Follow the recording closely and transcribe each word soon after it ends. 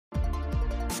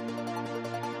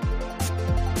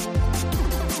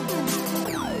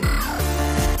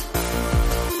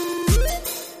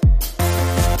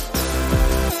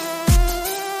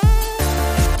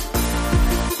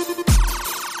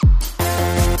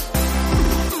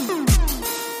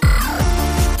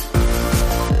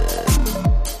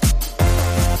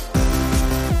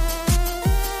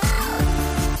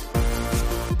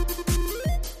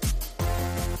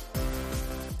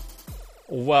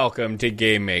Welcome to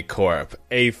Game Make Corp,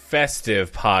 a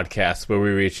festive podcast where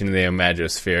we reach into the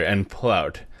Imagosphere and pull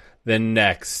out the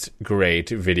next great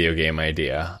video game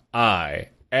idea. I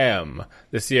am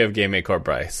the CEO of Game Make Corp,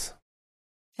 Bryce.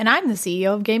 And I'm the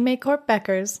CEO of Game Make Corp,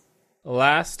 Beckers.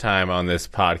 Last time on this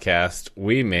podcast,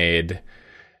 we made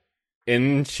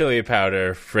In Chili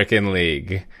Powder Frickin'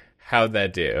 League. How'd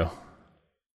that do?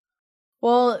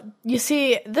 Well, you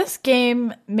see, this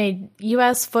game made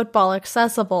U.S. football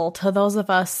accessible to those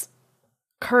of us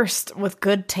cursed with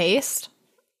good taste.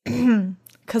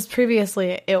 Because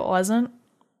previously it wasn't.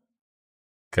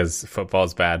 Because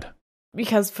football's bad.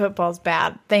 Because football's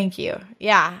bad. Thank you.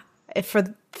 Yeah. For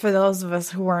those of us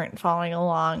who weren't following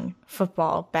along,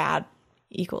 football bad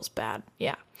equals bad.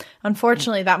 Yeah.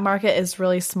 Unfortunately, that market is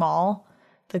really small,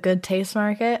 the good taste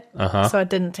market. So it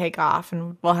didn't take off,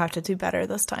 and we'll have to do better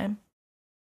this time.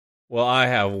 Well, I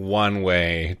have one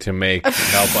way to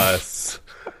help us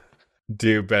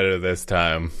do better this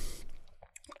time.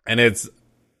 And it's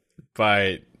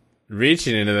by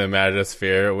reaching into the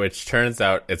Imagosphere, which turns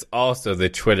out it's also the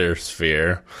Twitter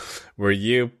sphere, where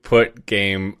you put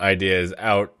game ideas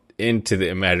out into the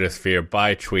Imagosphere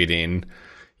by tweeting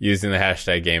using the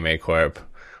hashtag GameMakeCorp,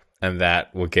 and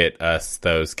that will get us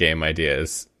those game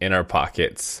ideas in our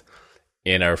pockets,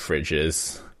 in our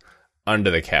fridges,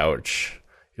 under the couch.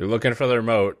 You're looking for the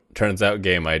remote, turns out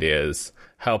game ideas.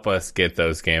 Help us get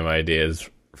those game ideas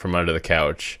from under the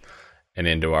couch and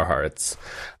into our hearts.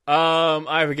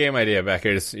 I have a game idea,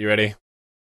 Beckers. You ready?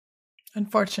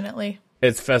 Unfortunately.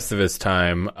 It's Festivus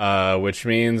time, which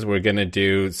means we're going to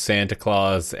do Santa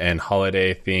Claus and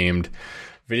holiday-themed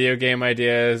video game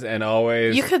ideas, and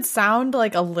always... You could sound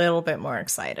like a little bit more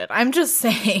excited. I'm just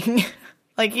saying.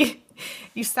 Like,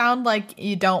 you sound like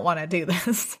you don't want to do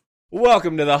this.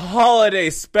 Welcome to the holiday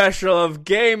special of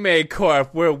Game Make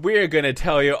Corp, where we're going to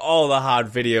tell you all the hot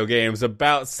video games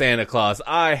about Santa Claus.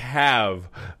 I have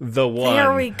the one.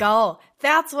 There we go.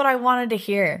 That's what I wanted to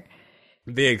hear.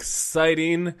 The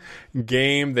exciting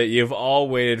game that you've all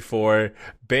waited for,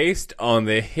 based on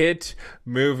the hit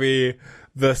movie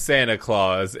The Santa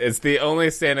Claus. It's the only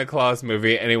Santa Claus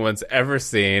movie anyone's ever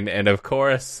seen, and of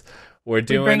course, we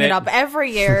bring it up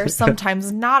every year,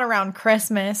 sometimes not around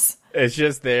Christmas. It's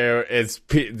just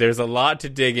there's a lot to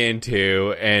dig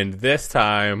into, and this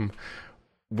time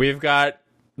we've got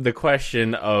the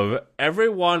question of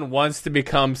everyone wants to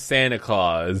become Santa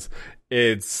Claus.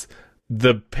 It's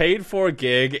the paid for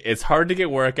gig. It's hard to get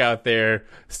work out there.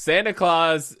 Santa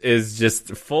Claus is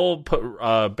just full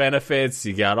benefits.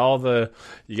 You get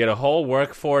a whole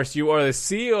workforce. You are the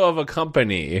CEO of a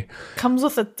company. Comes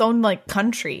with its own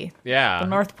country. Yeah. The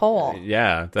North Pole.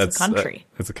 Yeah. That's a country.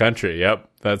 It's a country. Yep.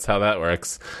 That's how that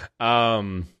works.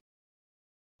 And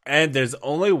there's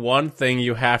only one thing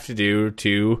you have to do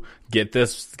to get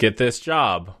this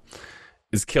job.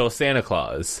 Is kill Santa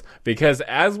Claus. Because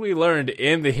as we learned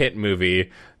in the hit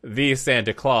movie, The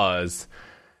Santa Claus,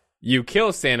 you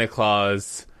kill Santa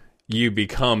Claus, you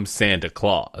become Santa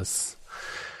Claus.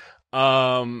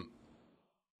 So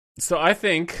I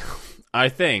think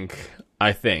that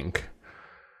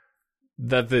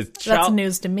that's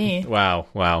news to me.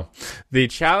 Wow. The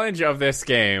challenge of this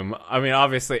game, I mean,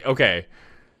 obviously, okay.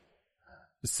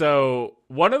 So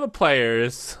one of the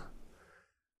players...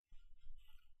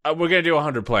 we're going to do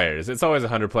 100 players. It's always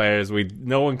 100 players.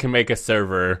 No one can make a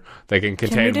server that can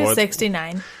contain more... Can we do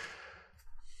 69?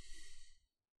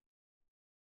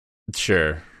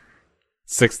 Sure.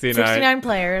 69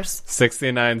 players.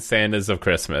 69 Santas of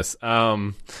Christmas.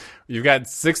 You've got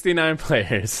 69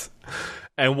 players,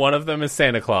 and one of them is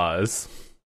Santa Claus.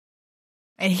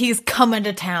 And he's coming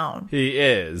to town. He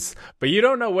is. But you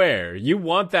don't know where. You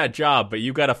want that job, but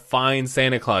you got to find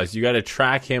Santa Claus. You got to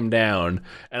track him down.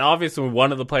 And obviously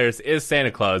one of the players is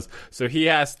Santa Claus, so he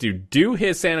has to do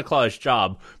his Santa Claus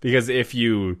job, because if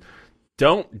you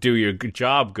don't do your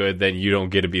job good, then you don't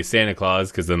get to be Santa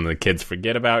Claus, because then the kids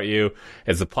forget about you.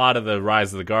 It's the plot of the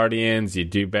Rise of the Guardians. You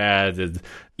do bad, the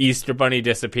Easter Bunny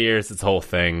disappears. It's a whole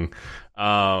thing.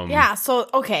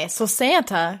 So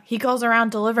Santa, he goes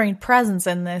around delivering presents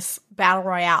in this battle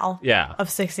royale of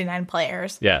 69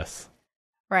 players. Yes.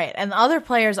 Right, and the other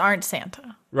players aren't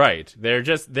Santa. Right. They're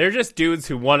just dudes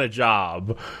who want a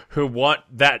job, who want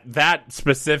that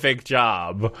specific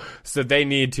job, so they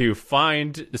need to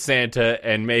find Santa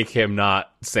and make him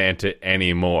not Santa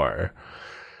anymore.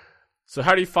 So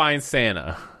how do you find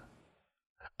Santa?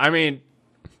 I mean,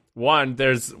 one,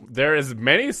 there is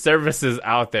many services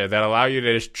out there that allow you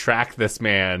to just track this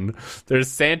man. There's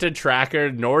Santa Tracker,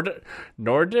 Norda?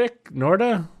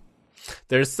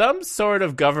 There's some sort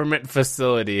of government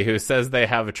facility who says they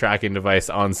have a tracking device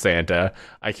on Santa.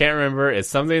 I can't remember. It's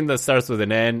something that starts with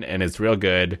an N, and it's real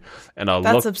good. And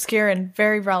That's obscure and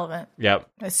very relevant. Yep.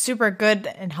 It's super good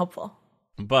and helpful.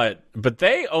 But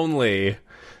they'll only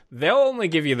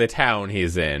give you the town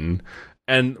he's in.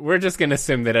 And we're just going to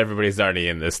assume that everybody's already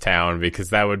in this town,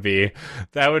 because that would be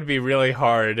really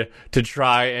hard to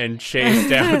try and chase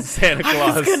down Santa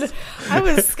Claus. I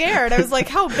was scared. I was like,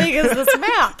 how big is this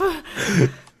map?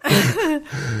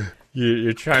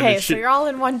 You're trying to... Okay, so you're all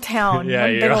in one town. Yeah,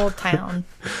 one big old town.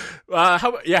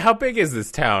 How big is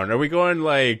this town? Are we going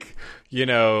like,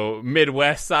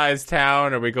 Midwest-sized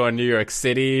town? Are we going New York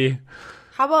City?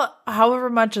 How about however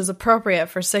much is appropriate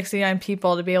for 69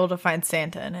 people to be able to find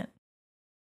Santa in it?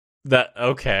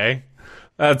 Okay.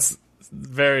 That's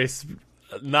very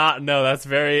that's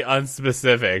very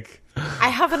unspecific. I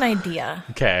have an idea.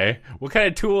 Okay. What kind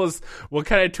of tools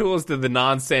do the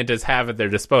non-Santas have at their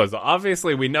disposal?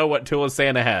 Obviously, we know what tools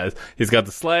Santa has. He's got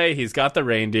the sleigh, he's got the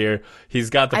reindeer, he's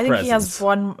got the presents.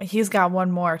 He's got one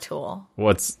more tool.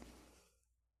 What's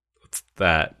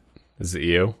that? Is it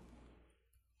you?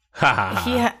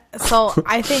 So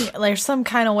I think there's some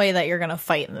kind of way that you're gonna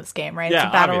fight in this game, right? Yeah, it's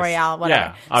a battle royale,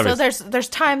 whatever. Yeah, so there's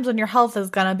times when your health is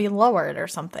gonna be lowered or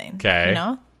something. Okay.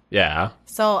 Yeah.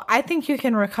 So I think you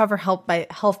can recover health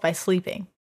by sleeping.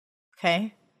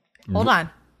 Okay. Hold on.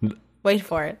 Wait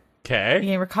for it. Okay.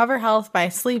 You can recover health by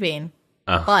sleeping,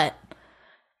 but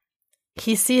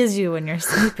he sees you when you're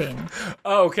sleeping.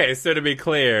 Okay, so to be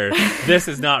clear, this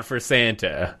is not for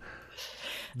Santa.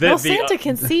 Santa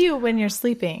can see you when you're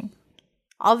sleeping.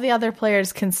 All the other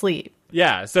players can sleep.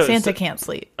 Yeah, Santa can't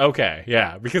sleep. Okay,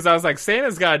 yeah, because I was like,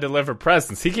 Santa's got to deliver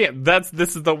presents. He can't.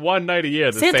 This is the one night a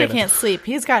year that Santa can't sleep.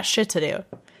 He's got shit to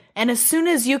do. And as soon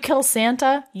as you kill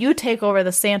Santa, you take over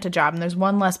the Santa job, and there's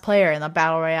one less player in the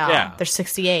battle royale. Yeah, there's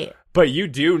 68. But you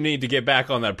do need to get back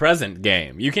on that present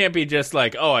game. You can't be just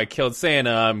like, oh, I killed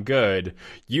Santa, I'm good.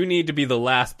 You need to be the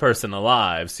last person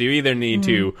alive. So you either need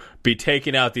to be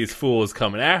taking out these fools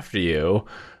coming after you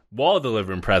while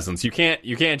delivering presents. You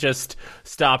can't just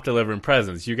stop delivering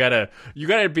presents. You gotta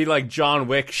be like John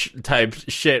Wick type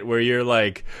shit, where you're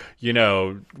like,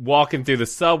 walking through the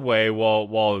subway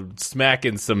while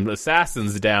smacking some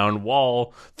assassins down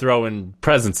while throwing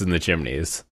presents in the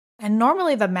chimneys. And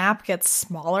normally the map gets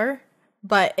smaller,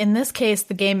 but in this case,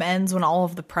 the game ends when all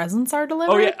of the presents are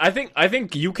delivered. Oh yeah, I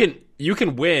think you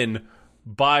can win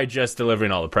by just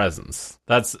delivering all the presents.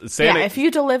 That's Santa. Yeah, if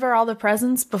you deliver all the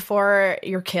presents before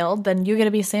you're killed, then you get to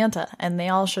be Santa, and they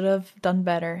all should have done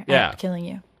better at killing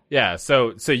you. Yeah,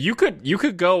 so you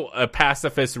could go a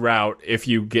pacifist route if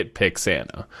you get pick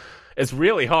Santa. It's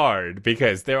really hard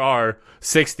because there are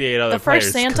 68 other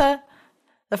players.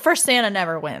 The first Santa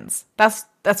never wins. That's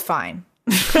fine.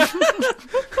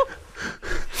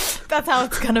 That's how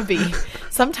it's gonna be.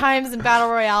 Sometimes in battle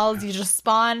royales, you just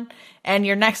spawn and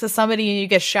you're next to somebody and you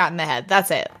get shot in the head.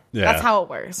 That's it. Yeah. That's how it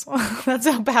works. That's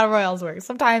how battle royales work.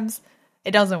 Sometimes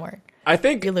it doesn't work. I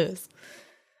think you lose.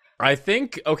 I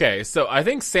think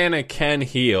Santa can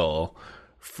heal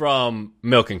from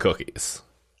milk and cookies.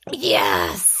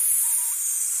 Yes.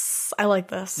 I like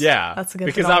this. Yeah. That's a good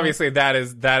because obviously that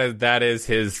is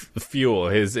his fuel,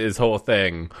 his whole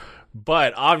thing.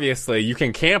 But obviously, you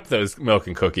can camp those milk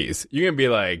and cookies. You can be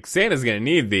like, Santa's gonna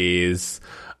need these.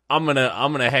 I'm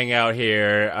gonna hang out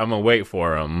here. I'm gonna wait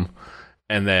for him,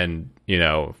 and then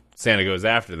Santa goes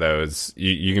after those.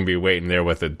 You can be waiting there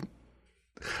with a.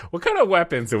 What kind of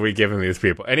weapons are we giving these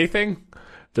people? Anything?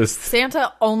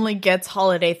 Santa only gets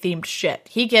holiday themed shit.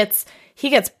 He gets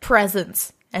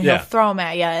presents. And he'll throw them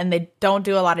at you, and they don't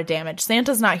do a lot of damage.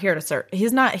 Santa's not here to serve.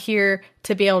 He's not here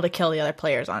to be able to kill the other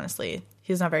players, honestly.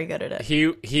 He's not very good at it.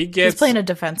 He's playing a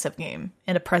defensive game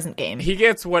in a present game. He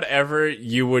gets whatever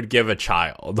you would give a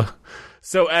child.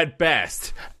 So at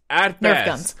best, Nerf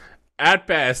guns. At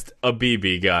best, a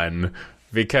BB gun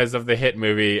because of the hit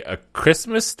movie A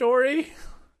Christmas Story.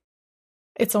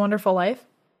 It's a Wonderful Life.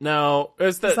 No,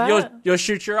 it's you'll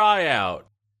shoot your eye out.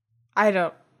 I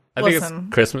don't. I think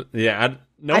it's Christmas. Yeah,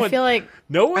 I feel like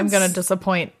I'm going to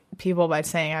disappoint people by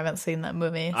saying I haven't seen that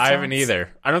movie. I haven't either.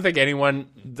 I don't think anyone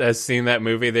has seen that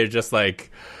movie. They're just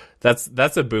like, that's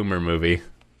a boomer movie.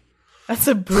 That's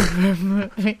a boomer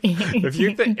movie.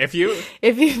 if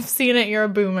you've seen it, you're a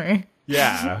boomer.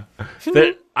 Yeah.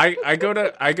 I go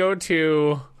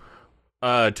to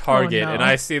Target and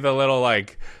I see the little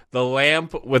the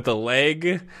lamp with the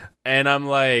leg, and I'm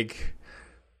like,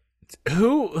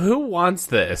 Who wants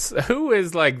this? Who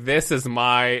is like, this is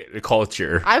my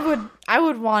culture? I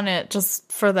would want it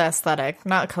just for the aesthetic,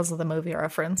 not because of the movie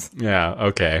reference. Yeah,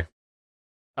 okay.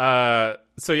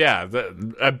 So yeah,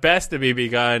 the best a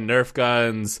BB gun, Nerf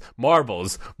guns,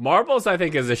 marbles. Marbles, I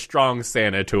think, is a strong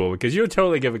Santa tool because you would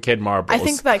totally give a kid marbles. I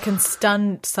think that can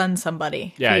stun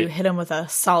somebody. Yeah, if you hit him with a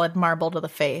solid marble to the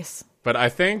face. But I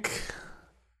think.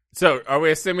 So, are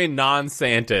we assuming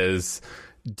non-Santas?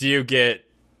 Do you get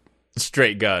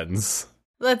straight guns?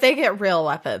 That they get real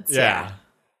weapons. Yeah.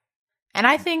 And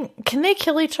I think, can they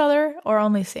kill each other or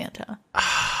only Santa?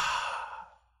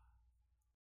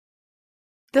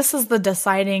 This is the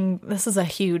deciding.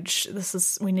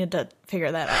 We need to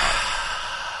figure that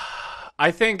out.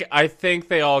 I think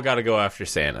they all got to go after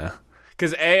Santa.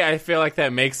 Because I feel like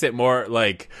that makes it more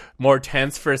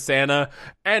tense for Santa.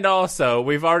 And also,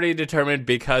 we've already determined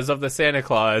because of the Santa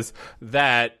Claus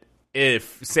that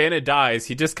if Santa dies,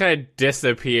 he just kind of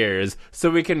disappears. So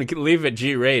we can leave it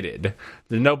G-rated.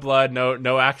 There's no blood,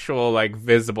 no actual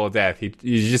visible death.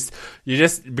 You just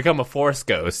become a Force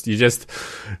ghost. You just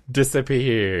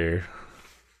disappear.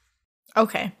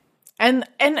 Okay. And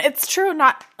it's true,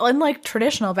 not unlike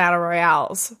traditional battle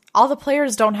royales, all the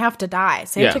players don't have to die.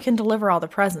 Santa can deliver all the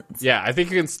presents. Yeah, I think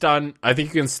you can stun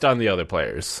the other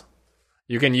players.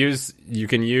 You can use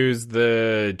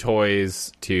the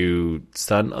toys to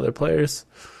stun other players.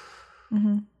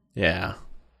 Mm-hmm. Yeah.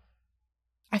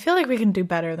 I feel like we can do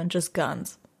better than just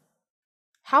guns.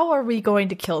 How are we going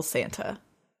to kill Santa?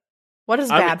 What is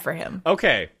bad for him?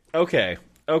 Okay.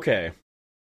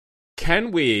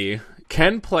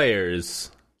 Can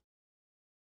players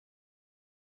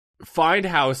find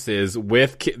houses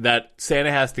that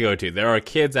Santa has to go to? There are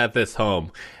kids at this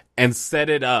home, and set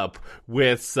it up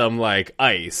with some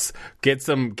ice. Get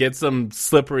some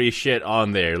slippery shit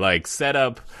on there. Set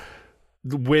up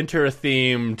winter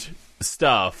themed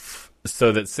stuff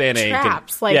so that Santa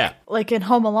traps like in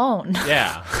Home Alone.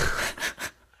 Yeah.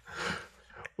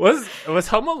 Was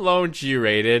Home Alone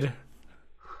G-rated?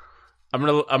 I'm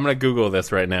gonna Google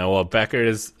this right now while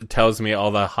Becker tells me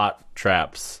all the hot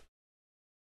traps.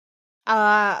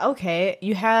 Okay.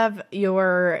 You have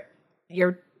your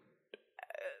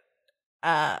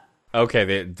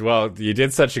Okay, you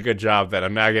did such a good job that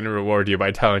I'm not going to reward you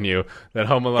by telling you that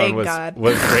Home Alone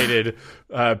was rated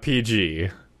PG,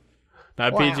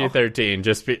 not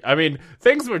PG-13.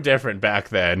 Things were different back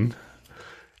then.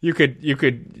 You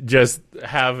could just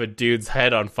have a dude's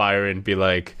head on fire and be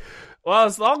like, well,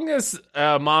 as long as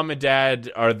mom and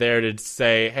dad are there to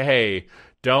say, hey,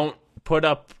 don't put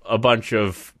up a bunch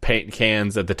of paint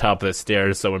cans at the top of the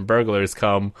stairs so when burglars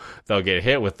come, they'll get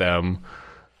hit with them,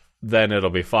 then it'll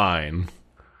be fine.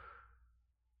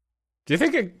 Do you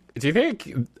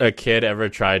think a kid ever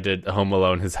tried to Home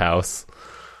Alone his house?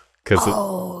 Yeah.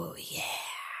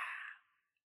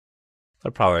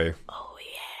 That probably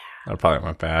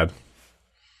went bad.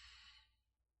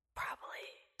 Probably.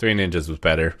 Three Ninjas was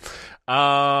better.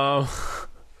 Have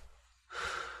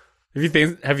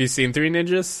you seen Three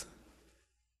Ninjas?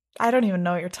 I don't even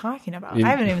know what you're talking about. I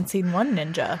haven't even seen one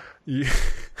ninja.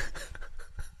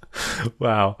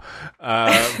 Wow.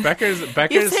 Becker's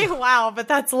You say wow, but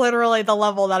that's literally the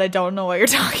level that I don't know what you're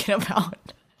talking about.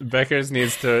 Becker's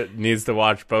needs to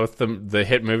watch both the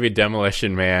hit movie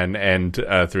Demolition Man and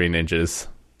Three Ninjas.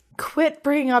 Quit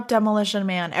bringing up Demolition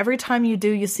Man. Every time you do,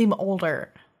 you seem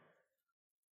older.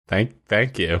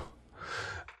 Thank you.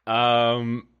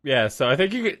 Yeah, so I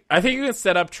think you can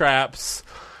set up traps.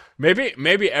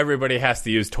 Maybe everybody has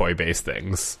to use toy-based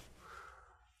things.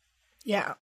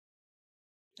 Yeah.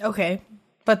 Okay,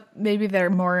 but maybe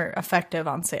they're more effective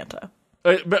on Santa.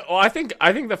 I think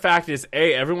the fact is,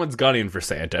 A, everyone's gunning for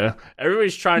Santa.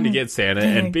 Everybody's trying to get Santa,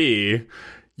 and B,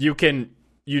 you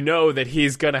know that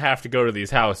he's gonna have to go to these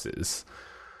houses.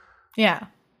 Yeah.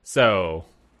 So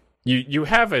you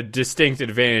have a distinct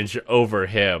advantage over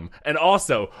him, and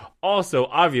also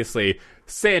obviously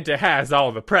Santa has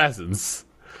all the presents.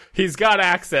 He's got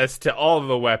access to all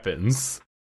the weapons.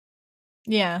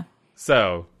 Yeah.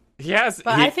 So he has.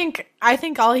 But I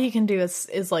think all he can do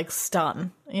is like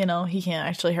stun. You know, he can't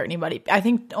actually hurt anybody. I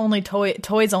think only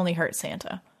toys only hurt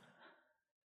Santa.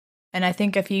 And I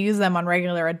think if you use them on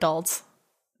regular adults,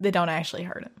 they don't actually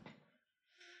hurt him.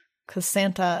 Because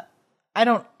Santa,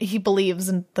 he believes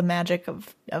in the magic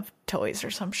of toys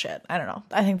or some shit. I don't know.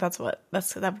 I think that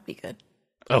would be good.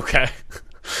 Okay.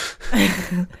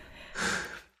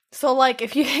 So, like,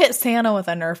 if you hit Santa with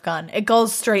a Nerf gun, it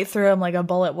goes straight through him like a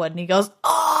bullet would, and he goes,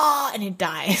 oh, and he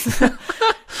dies.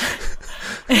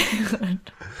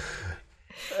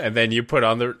 And then you put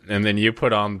on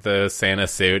the Santa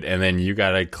suit, and then you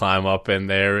gotta climb up in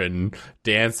there, and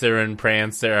Dancer and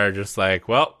Prancer are just like,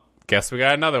 well, guess we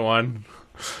got another one.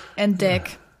 And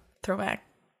Dick, throwback.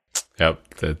 Yep,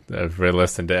 I've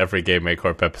listened to every Game May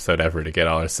Corp episode ever to get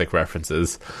all our sick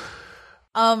references.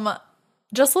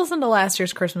 Just listen to last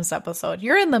year's Christmas episode.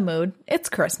 You're in the mood. It's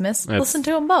Christmas. Listen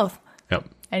to them both. Yep.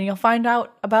 And you'll find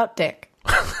out about Dick.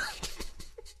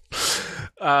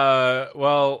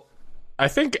 Well, I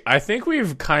think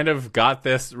we've kind of got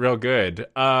this real good.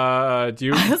 Do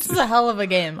you? This is a hell of a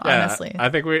game, honestly. I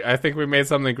think we made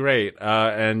something great.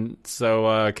 And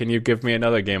so, can you give me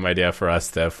another game idea for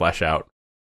us to flesh out?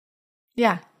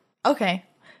 Yeah. Okay.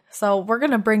 So we're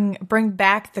gonna bring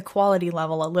back the quality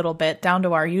level a little bit down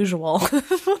to our usual.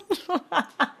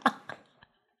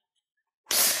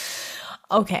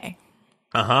 Okay.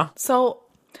 So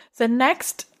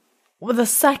the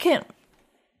second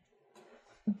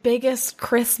biggest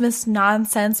Christmas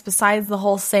nonsense besides the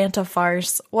whole Santa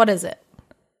farce, what is it?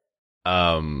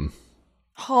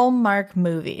 Hallmark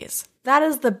movies. That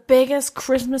is the biggest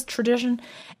Christmas tradition.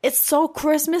 It's so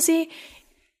Christmassy.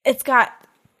 It's got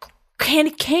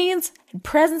candy canes and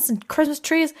presents and Christmas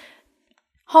trees.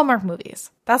 Hallmark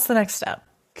movies. That's the next step.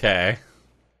 Okay.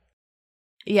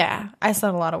 Yeah, I said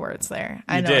a lot of words there.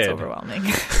 I know did. It's overwhelming.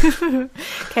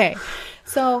 Okay,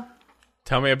 so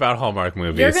tell me about Hallmark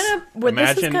movies. You're gonna.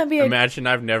 This is gonna be. Imagine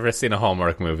I've never seen a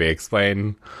Hallmark movie.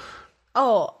 Explain.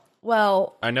 Oh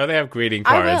well. I know they have greeting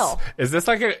cards. I will. Is this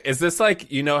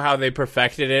like you know how they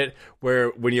perfected it, where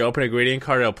when you open a greeting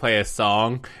card, it'll play a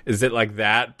song? Is it like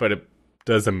that, but it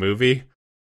does a movie?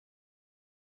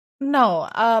 No,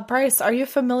 Bryce, are you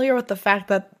familiar with the fact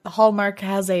that Hallmark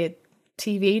has a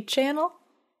TV channel?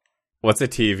 What's a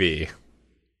TV?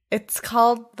 It's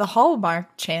called the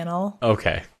Hallmark Channel.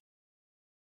 Okay.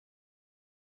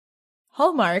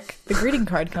 Hallmark, the greeting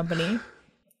card company,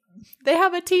 they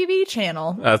have a TV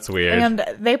channel. That's weird. And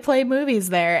they play movies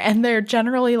there, and they're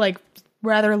generally like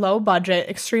rather low budget,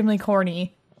 extremely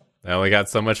corny. They only got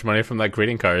so much money from that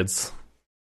greeting cards.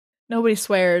 Nobody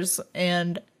swears,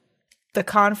 and the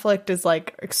conflict is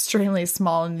like extremely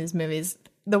small in these movies.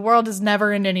 The world is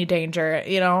never in any danger,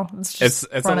 you know. It's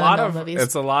a lot of movies.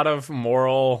 It's a lot of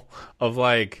moral of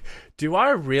like, do I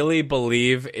really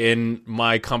believe in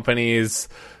my company's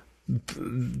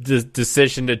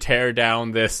decision to tear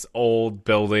down this old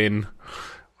building?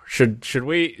 Should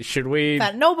we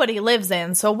that nobody lives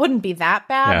in, so it wouldn't be that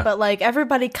bad, but like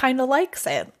everybody kind of likes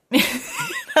it.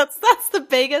 that's the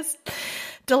biggest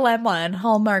dilemma in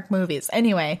Hallmark movies.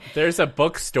 Anyway, there's a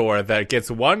bookstore that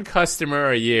gets one customer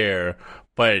a year,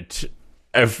 but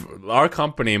if our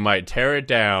company might tear it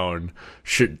down,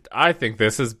 I think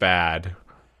this is bad.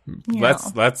 Yeah.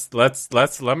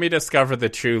 Let me discover the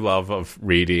true love of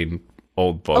reading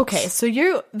old books. Okay,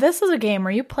 so this is a game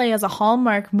where you play as a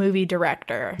Hallmark movie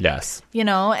director. Yes. You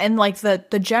know, and like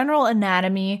the general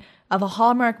anatomy of a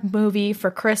Hallmark movie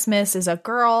for Christmas is a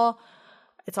girl.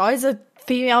 It's always a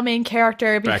female main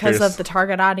character because of the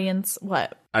target audience.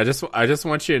 What? I just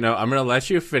want you to know, I'm going to let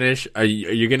you finish. Are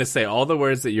you going to say all the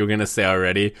words that you're going to say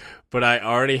already? But I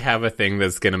already have a thing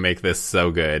that's going to make this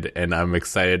so good, and I'm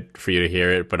excited for you to hear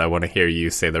it, but I want to hear you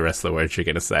say the rest of the words you're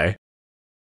going to say.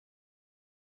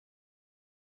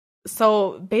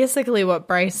 So basically what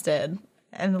Bryce did,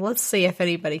 and let's see if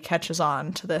anybody catches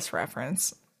on to this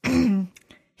reference.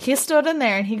 He stood in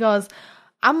there and he goes,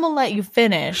 I'm going to let you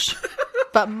finish,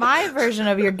 but my version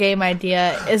of your game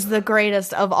idea is the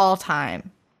greatest of all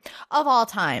time. Of all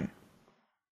time.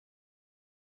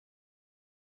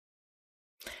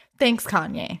 Thanks,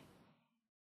 Kanye.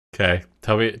 Okay,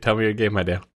 tell me your game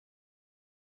idea.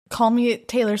 Call me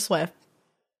Taylor Swift.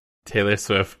 Taylor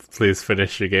Swift, please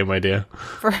finish your game idea.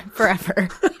 Forever.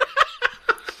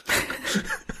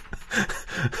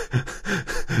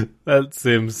 That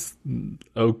seems...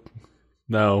 Oh,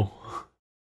 no.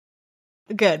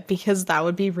 Good, because that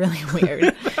would be really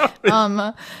weird.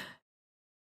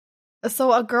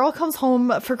 So a girl comes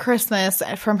home for Christmas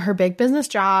from her big business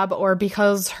job, or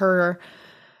because her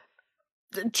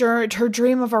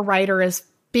dream of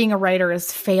being a writer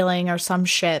is failing or some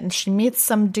shit, and she meets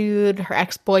some dude, her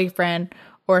ex-boyfriend,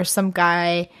 or some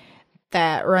guy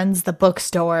that runs the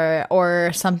bookstore or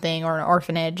something, or an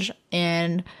orphanage,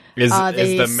 and is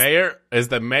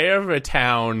the mayor of a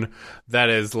town that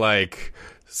is like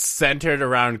centered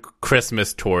around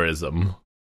Christmas tourism.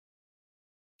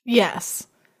 Yes.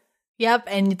 Yep,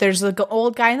 and there's an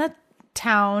old guy in the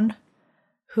town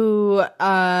who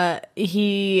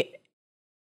he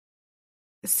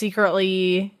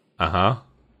secretly Yeah,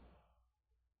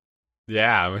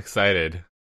 I'm excited.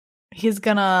 He's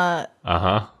gonna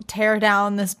tear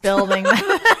down this building.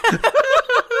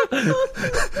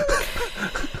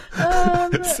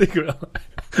 Secretly.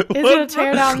 He's gonna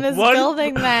tear down this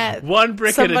building that one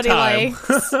brick at a time.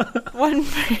 Likes.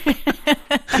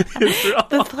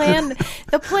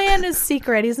 The plan is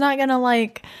secret. He's not gonna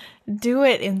do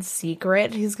it in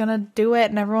secret. He's gonna do it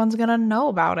and everyone's gonna know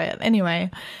about it. Anyway,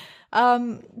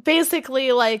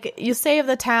 basically, like, you save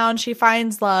the town, she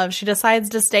finds love, she decides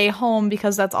to stay home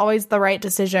because that's always the right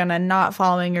decision and not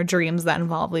following your dreams that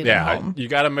involve leaving home. You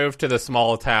gotta move to the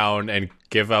small town and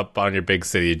give up on your big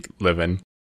city living.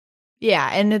 Yeah,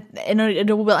 and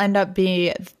it will end up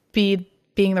being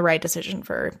the right decision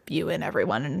for you and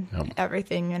everyone and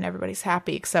everything, and everybody's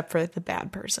happy except for the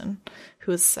bad person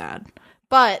who's sad.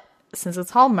 But since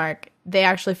it's Hallmark, they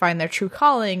actually find their true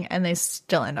calling and they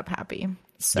still end up happy.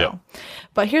 So,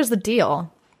 But here's the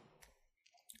deal.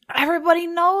 Everybody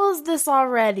knows this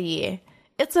already.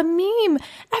 It's a meme.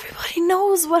 Everybody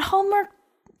knows what Hallmark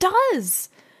does.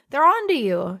 They're onto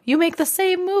you. You make the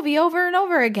same movie over and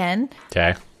over again.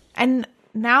 Okay. And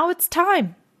now it's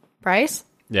time, Bryce.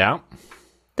 Yeah.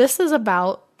 This is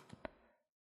about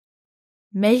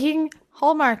making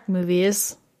Hallmark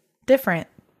movies different.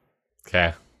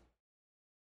 Okay.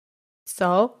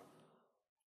 So,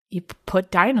 you put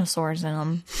dinosaurs in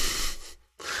them.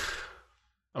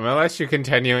 I'm gonna let you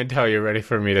continue until you're ready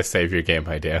for me to save your game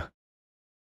idea.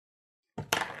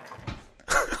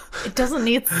 It doesn't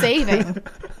need saving.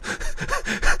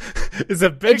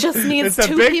 It just needs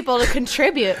two people to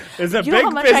contribute. It's a you big know how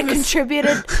much business. I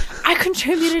contributed? I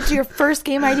contributed to your first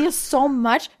game idea so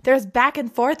much. There's back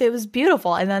and forth. It was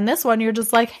beautiful. And then this one, you're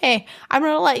just like, hey, I'm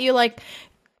going to let you like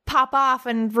pop off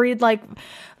and read like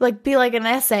be like an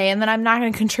essay, and then I'm not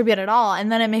going to contribute at all.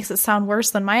 And then it makes it sound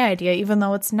worse than my idea, even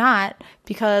though it's not,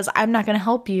 because I'm not going to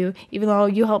help you, even though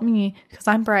you help me because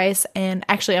I'm Bryce and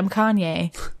actually I'm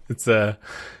Kanye.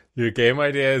 Your game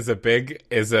idea is a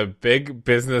big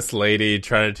business lady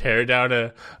trying to tear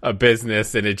down a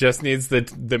business, and it just needs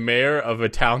the mayor of a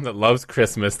town that loves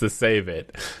Christmas to save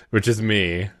it, which is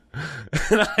me.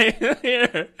 And I'm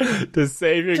here to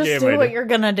save your game idea. Just do what you're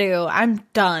gonna do. I'm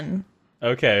done.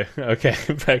 Okay,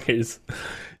 Beckers.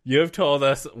 You have told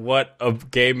us what a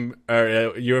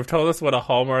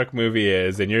Hallmark movie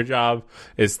is, and your job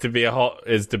is to be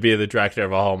the director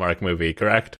of a Hallmark movie,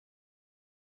 correct?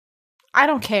 I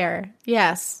don't care.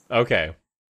 Yes. Okay.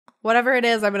 Whatever it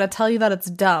is, I'm going to tell you that it's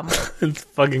dumb. It's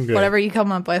fucking good. Whatever you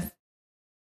come up with.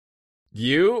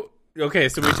 Okay,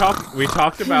 so we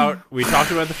talked about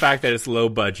the fact that it's low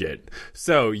budget.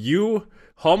 So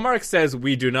Hallmark says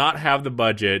we do not have the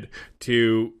budget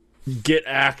to get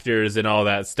actors and all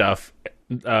that stuff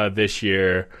this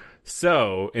year.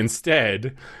 So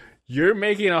instead, you're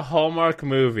making a Hallmark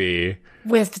movie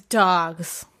with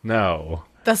dogs. No.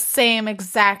 The same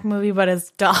exact movie, but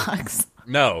as dogs.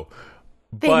 No.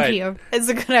 Thank you. It's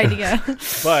a good idea.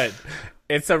 But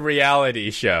it's a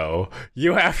reality show.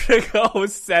 You have to go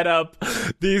set up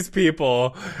these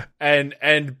people and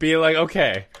be like,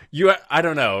 okay, I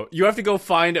don't know. You have to go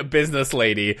find a business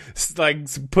lady, like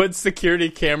put security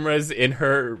cameras in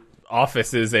her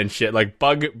offices and shit, like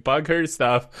bug her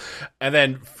stuff, and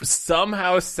then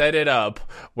somehow set it up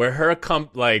where her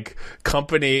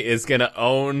company is gonna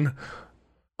own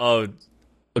a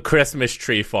Christmas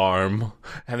tree farm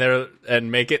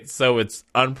and make it so it's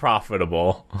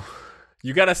unprofitable.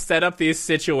 You gotta set up these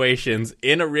situations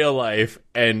in a real life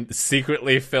and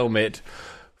secretly film it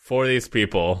for these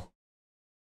people.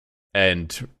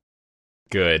 And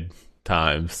good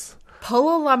times.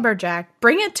 Pull a lumberjack,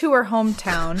 bring it to her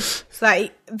hometown so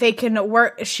that they can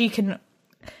work. She can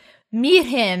meet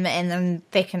him, and then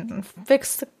they can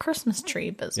fix the Christmas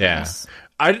tree business.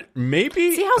 Yeah.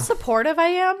 Maybe see how supportive I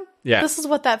am? Yeah. This is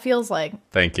what that feels like.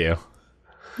 Thank you.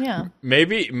 Yeah.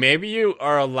 Maybe you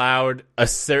are allowed a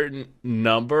certain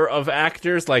number of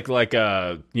actors, like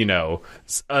a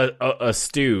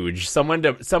stooge, someone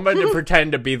to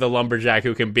pretend to be the lumberjack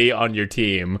who can be on your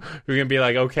team, who can be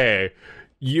like, okay,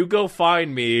 you go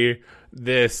find me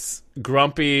this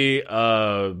grumpy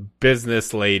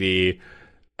business lady.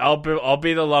 I'll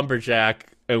be the lumberjack,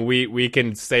 and we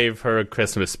can save her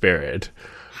Christmas spirit.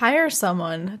 Hire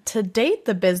someone to date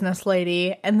the business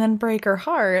lady and then break her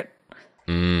heart.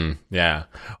 Yeah.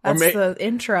 That's the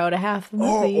intro to half the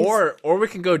movies. Or we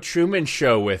can go Truman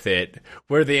Show with it,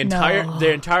 where the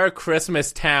entire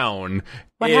Christmas town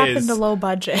What happened to low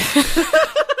budget?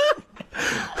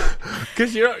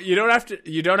 Because you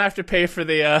don't have to pay for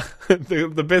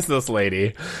the business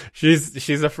lady.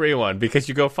 She's a free one, because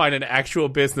you go find an actual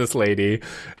business lady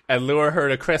and lure her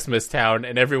to Christmas Town,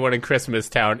 and everyone in Christmas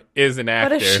Town is an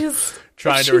actor. But if she's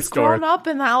she's grown up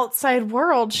in the outside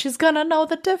world, she's gonna know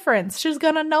the difference. She's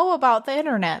gonna know about the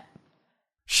internet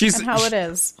and how it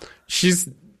is. She's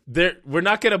there. We're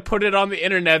not gonna put it on the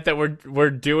internet that we're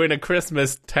doing a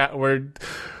Christmas town.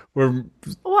 Well,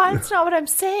 that's not what I'm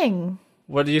saying.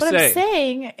 What do you What say? I'm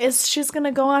saying is she's going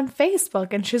to go on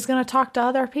Facebook and she's going to talk to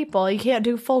other people. You can't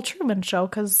do full Truman Show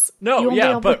because No,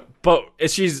 yeah, but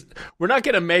we're not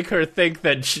going to make her think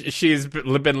that she's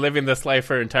been living this life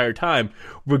her entire time.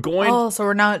 We're going. Oh, so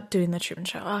we're not doing the Truman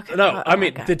Show. Okay. No, I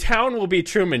mean the town will be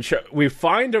Truman Show. We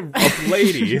find a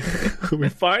lady. We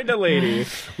find a lady.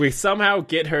 We somehow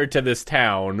get her to this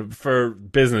town for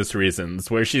business reasons,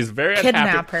 where she's very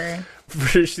Kidnap unhappy.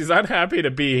 her. She's unhappy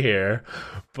to be here,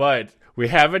 but we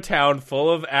have a town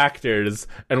full of actors,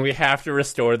 and we have to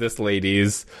restore this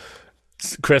lady's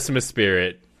Christmas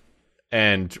spirit,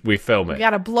 and we film it. We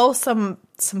got to blow some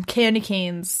candy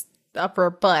canes up her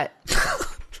butt.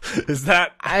 Is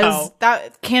that As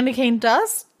that candy cane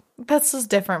does? That's just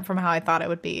different from how I thought it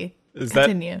would be.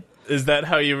 Continue. Is that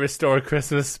how you restore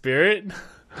Christmas spirit?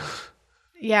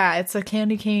 Yeah, it's a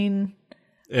candy cane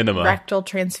Enema. rectal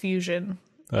transfusion.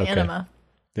 Okay. Enema.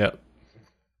 Yep.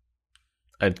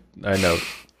 I know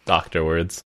doctor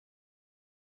words.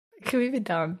 Can we be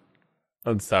done?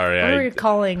 I'm sorry. What are we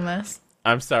calling this?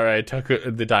 I'm sorry I took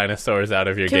the dinosaurs out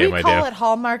of your Can game we call idea. it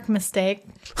Hallmark Mistake?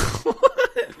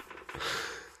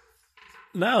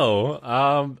 No.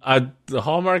 The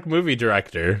Hallmark movie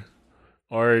director.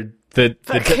 Or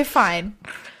Okay, fine.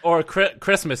 Or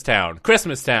Christmas Town.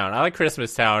 Christmas Town. I like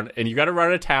Christmas Town. And you got to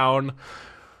run a town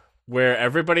where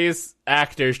everybody's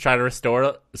actors try to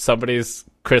restore somebody's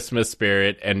Christmas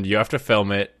spirit, and you have to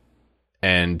film it,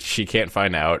 and she can't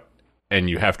find out, and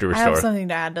you have to I restore. have something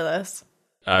to add to this.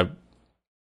 Uh,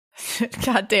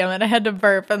 God damn it, I had to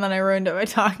burp, and then I ruined it by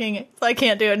talking, so I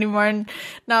can't do it anymore, and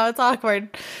now it's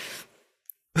awkward.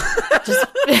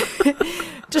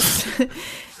 Just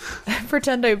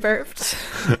pretend I burped.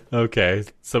 okay,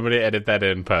 somebody edit that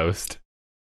in post.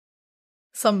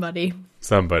 Somebody.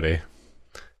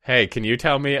 Hey, can you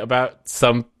tell me about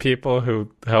some people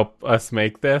who help us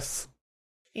make this?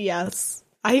 Yes,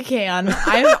 I can.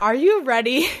 Are you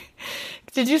ready?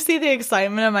 Did you see the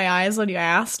excitement in my eyes when you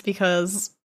asked? Because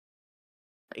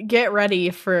get ready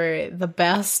for the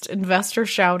best investor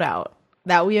shout out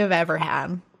that we have ever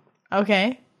had.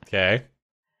 Okay? Okay.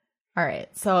 All right.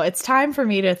 So it's time for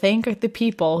me to thank the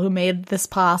people who made this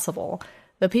possible.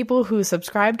 The people who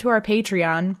subscribed to our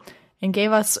Patreon and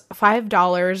gave us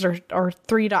 $5 or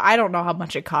 $3. I don't know how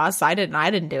much it costs. I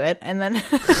didn't do it. And then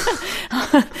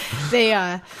they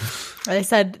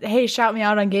said, "Hey, shout me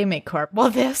out on Game Make Corp."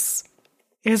 Well, this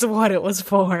is what it was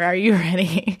for. Are you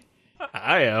ready?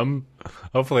 I am.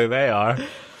 Hopefully they are.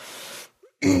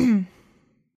 I'm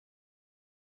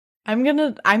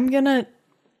gonna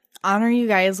honor you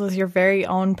guys with your very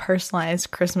own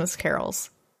personalized Christmas carols.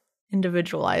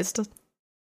 Individualized.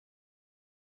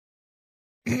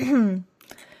 Joy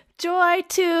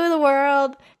to the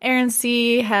world, Aaron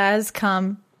C. has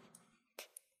come.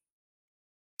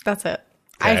 That's it.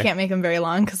 Okay. I can't make them very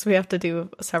long because we have to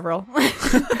do several.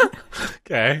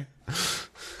 Okay.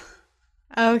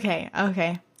 Okay.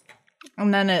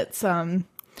 And then it's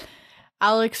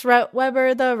Alex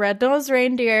Weber, the red-nosed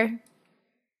reindeer.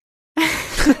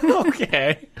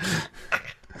 Okay.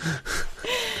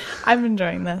 I'm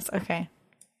enjoying this. Okay.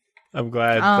 I'm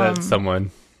glad that someone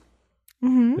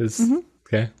is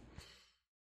okay.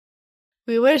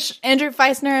 We wish Andrew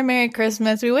Feisner a Merry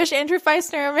Christmas. We wish Andrew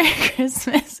Feisner a Merry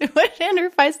Christmas. We wish Andrew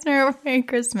Feisner a Merry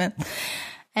Christmas.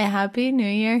 A Happy New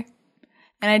Year.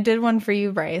 And I did one for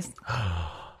you, Bryce.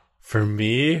 For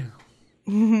me?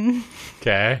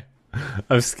 Okay.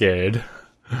 I'm scared.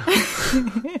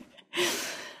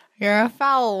 You're a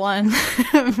foul one,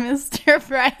 Mr.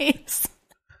 Bryce.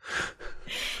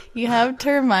 You have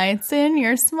termites in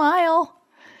your smile.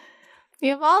 You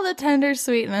have all the tender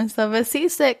sweetness of a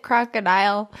seasick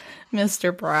crocodile,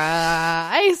 Mr.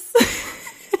 Bryce.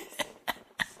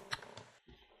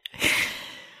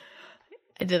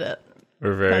 I did it.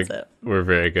 We're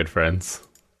very good friends.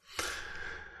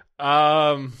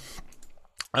 Okay,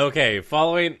 I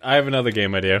have another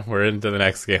game idea. We're into the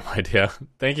next game idea.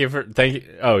 Thank you.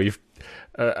 Oh, you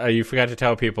forgot to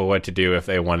tell people what to do if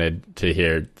they wanted to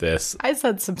hear this. I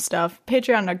said some stuff.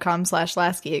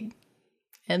 Patreon.com/lastgig.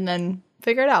 And then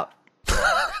figure it out.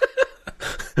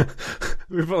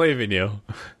 We believe in you.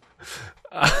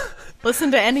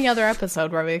 Listen to any other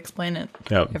episode where we explain it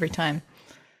every time.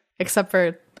 Except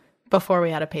for before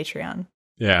we had a Patreon.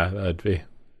 Yeah, that would be.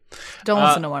 Don't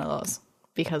listen to one of those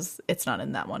because it's not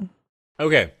in that one.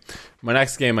 Okay. My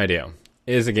next game idea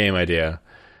is a game idea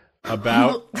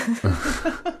about...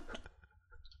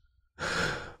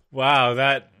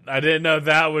 Wow, I didn't know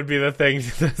that would be the thing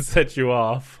that set you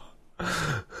off.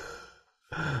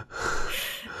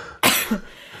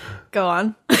 Go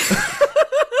on.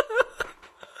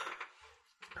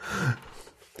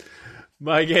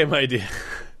 My game idea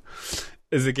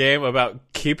is a game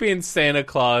about keeping Santa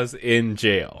Claus in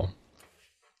jail.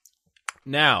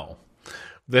 Now,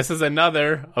 this is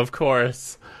another, of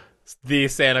course, the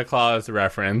Santa Claus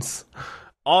reference.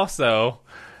 Also,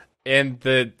 in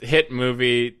the hit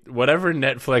movie, whatever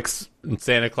Netflix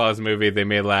Santa Claus movie they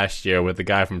made last year with the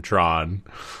guy from Tron,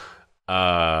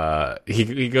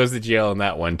 he goes to jail in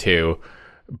that one too.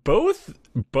 Both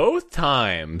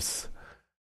times,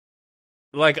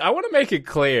 like, I want to make it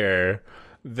clear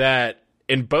that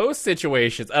in both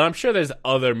situations, and I'm sure there's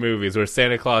other movies where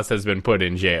Santa Claus has been put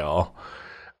in jail.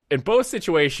 In both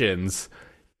situations,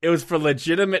 it was for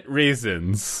legitimate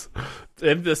reasons.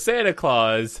 In the Santa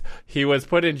Claus, he was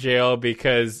put in jail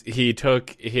because he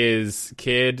took his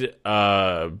kid,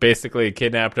 basically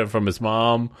kidnapped him from his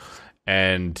mom,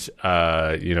 and,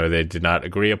 they did not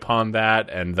agree upon that,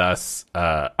 and thus,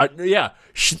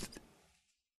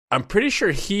 I'm pretty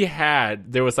sure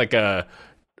there was like a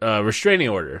restraining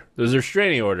order. There was a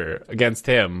restraining order against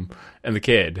him and the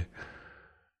kid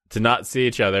to not see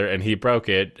each other, and he broke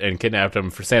it and kidnapped him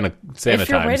for Santa If you're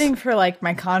times. waiting for like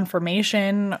my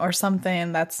confirmation or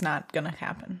something, that's not gonna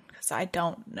happen because I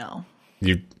don't know.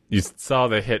 You saw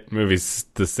the hit movies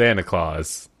The Santa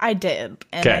Claus. I did,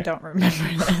 and I don't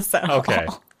remember this at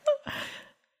all.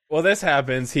 Well, this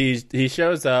happens. He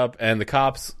shows up, and the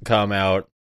cops come out,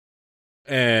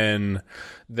 and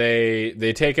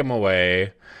they take him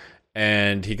away,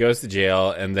 and he goes to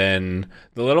jail, and then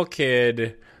the little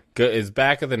kid is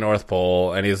back at the North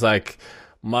Pole, and he's like,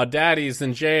 my daddy's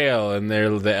in jail, and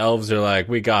the elves are like,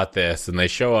 we got this, and they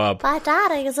show up. My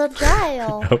daddy's in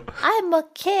jail. Nope. I'm a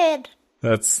kid.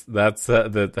 That's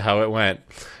how it went.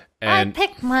 And I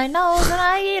pick my nose and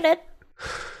I eat it.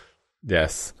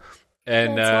 Yes.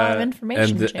 And that's a lot of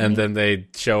information, and then they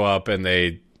show up and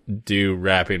they do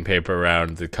wrapping paper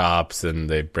around the cops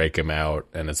and they break him out,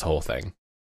 and it's a whole thing.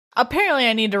 Apparently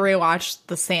I need to rewatch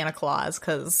the Santa Claus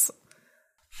because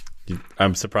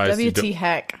I'm surprised. WT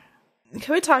heck.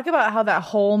 Can we talk about how that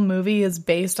whole movie is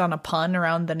based on a pun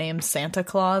around the name Santa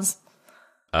Claus?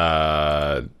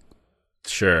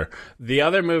 Sure. The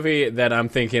other movie that I'm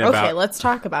thinking about... Okay, let's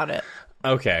talk about it.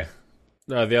 Okay.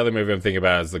 The other movie I'm thinking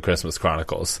about is The Christmas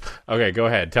Chronicles. Okay, go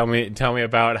ahead. Tell me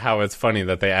about how it's funny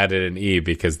that they added an E,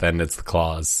 because then it's the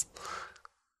Claus.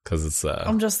 Because it's...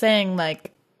 I'm just saying,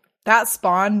 like, that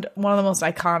spawned one of the most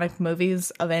iconic movies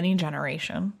of any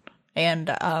generation. And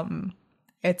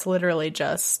it's literally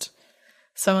just...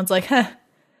 Someone's like,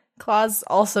 Claus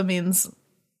also means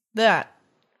that.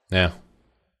 Yeah.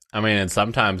 I mean, and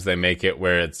sometimes they make it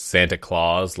where it's Santa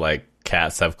Claus, like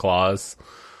cats have claws.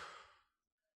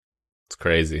 It's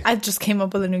crazy. I just came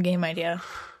up with a new game idea.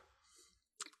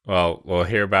 Well, we'll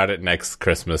hear about it next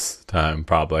Christmas time,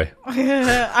 probably.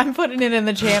 I'm putting it in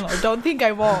the channel. Don't think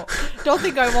I won't.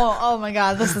 Oh my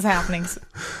god, this is happening.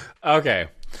 Okay.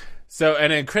 So,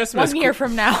 and in Christmas... 1 year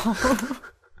from now.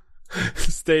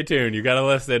 Stay tuned. You gotta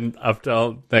listen up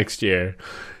till next year.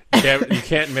 You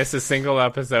can't miss a single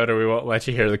episode, or we won't let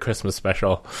you hear the Christmas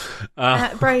special.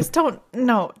 Bryce,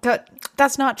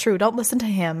 that's not true. Don't listen to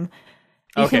him.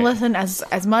 You can listen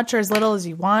as much or as little as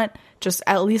you want. Just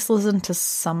at least listen to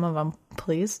some of them,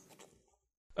 please.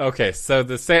 Okay, so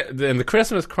in the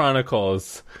Christmas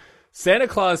Chronicles, Santa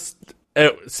Claus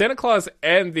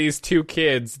and these two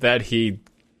kids that he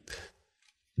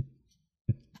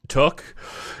took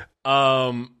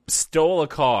stole a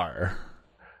car.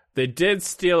 They did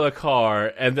steal a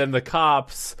car, and then the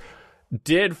cops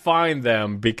did find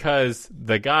them because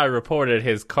the guy reported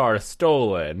his car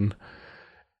stolen.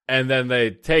 And then they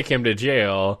take him to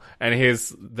jail, and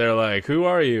they're like, who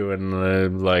are you?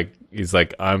 And he's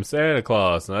like, I'm Santa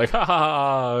Claus. And they're like, ha ha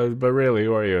ha, but really,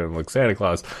 who are you? And like, Santa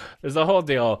Claus. There's a whole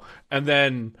deal. And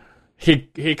then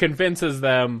he convinces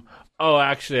them, oh,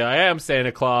 actually, I am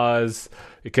Santa Claus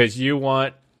because you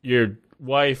want your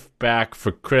wife back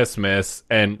for Christmas,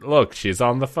 and look, she's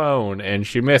on the phone and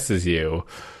she misses you.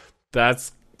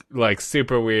 That's like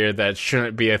super weird. That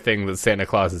shouldn't be a thing that Santa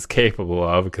Claus is capable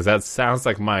of, because that sounds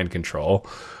like mind control,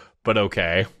 but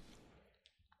okay.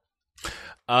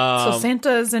 So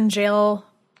Santa's in jail.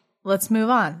 Let's move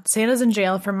on. Santa's in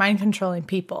jail for mind controlling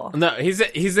people. No,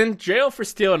 he's in jail for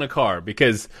stealing a car,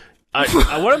 because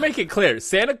I want to make it clear,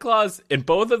 Santa Claus in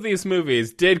both of these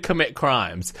movies did commit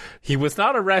crimes. He was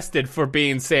not arrested for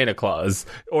being Santa Claus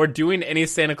or doing any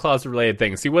Santa Claus related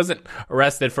things. He wasn't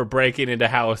arrested for breaking into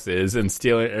houses and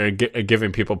stealing or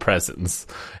giving people presents.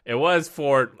 It was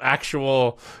for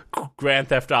actual Grand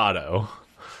Theft Auto.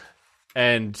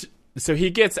 And so he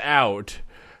gets out.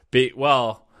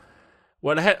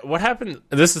 What happened,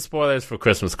 this is spoilers for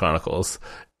Christmas Chronicles,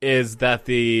 is that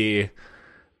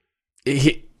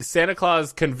Santa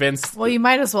Claus convinced... Well, you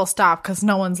might as well stop because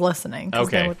no one's listening.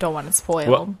 Okay. They don't want it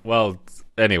spoiled. Well,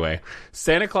 anyway.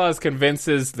 Santa Claus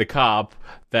convinces the cop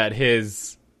that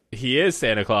he is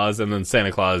Santa Claus, and then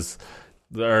Santa Claus...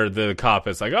 or the cop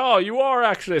is like, oh, you are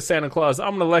actually a Santa Claus.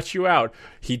 I'm going to let you out.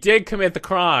 He did commit the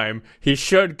crime. He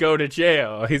should go to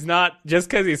jail. He's not... just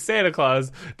because he's Santa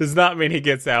Claus does not mean he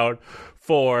gets out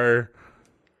for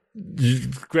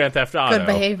Grand Theft Auto. Good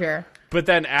behavior. But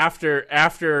then after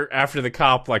the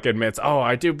cop like admits, oh,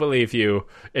 I do believe you,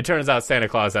 it turns out Santa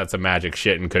Claus had some magic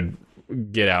shit and could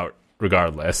get out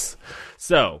regardless.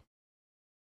 So,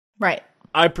 right.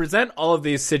 I present all of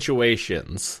these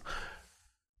situations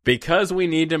because we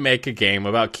need to make a game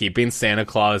about keeping Santa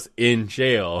Claus in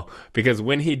jail. Because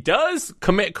when he does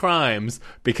commit crimes,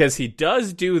 because he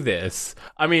does do this,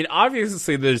 I mean,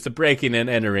 obviously there's the breaking and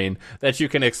entering that you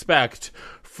can expect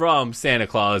from Santa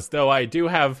Claus, though I do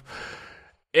have...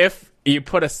 if you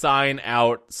put a sign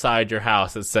outside your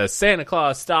house that says, Santa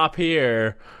Claus, stop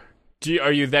here,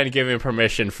 are you then giving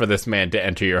permission for this man to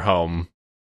enter your home?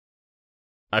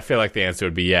 I feel like the answer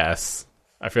would be yes.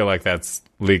 I feel like that's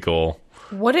legal.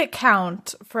 Would it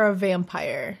count for a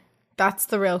vampire? That's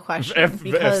the real question.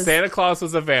 If Santa Claus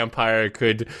was a vampire,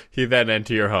 could he then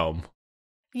enter your home?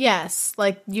 Yes.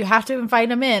 Like, you have to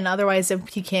invite him in, otherwise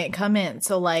he can't come in.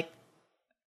 So, like,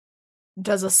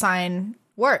 does a sign...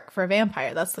 work for a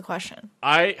vampire? That's the question.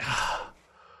 Can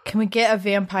we get a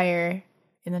vampire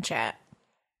in the chat?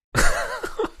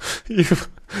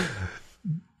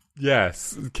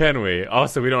 Yes, can we?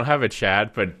 Also, we don't have a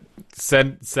chat, but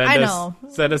send us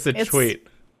a tweet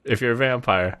if you're a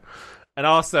vampire. And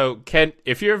also,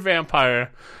 if you're a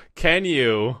vampire, can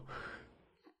you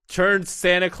turn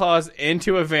Santa Claus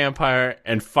into a vampire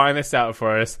and find this out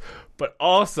for us? But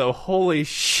also, holy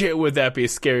shit, would that be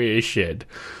scary as shit?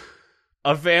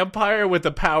 A vampire with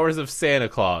the powers of Santa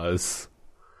Claus.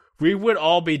 We would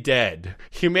all be dead.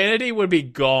 Humanity would be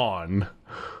gone.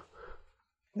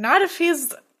 Not if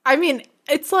he's... I mean,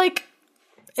 it's like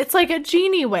a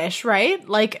genie wish, right?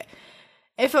 Like,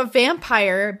 if a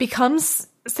vampire becomes...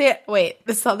 wait,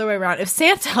 this is the other way around. If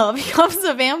Santa becomes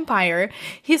a vampire,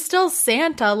 he's still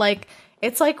Santa, like...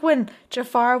 It's like when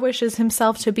Jafar wishes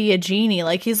himself to be a genie.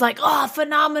 Like, he's like, oh,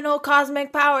 phenomenal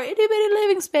cosmic power, itty bitty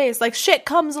living space. Like, shit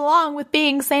comes along with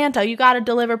being Santa. You gotta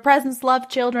deliver presents, love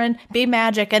children, be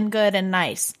magic and good and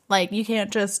nice. Like, you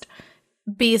can't just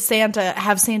be Santa,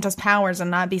 have Santa's powers and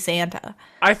not be Santa.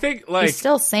 I think, like... he's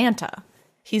still Santa.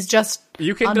 He's just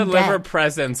you can undead. Deliver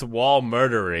presents while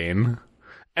murdering.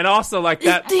 And also, like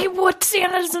that... What?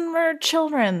 Santa doesn't murder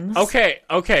children. Okay,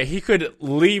 he could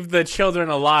leave the children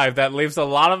alive. That leaves a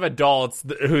lot of adults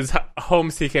whose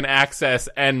homes he can access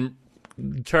and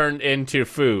turn into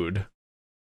food.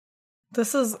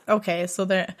 This is... okay, so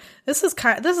this is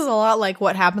a lot like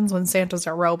what happens when Santa's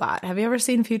a robot. Have you ever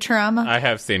seen Futurama? I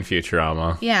have seen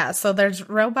Futurama. Yeah, so there's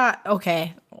robot...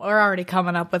 Okay, we're already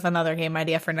coming up with another game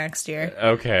idea for next year.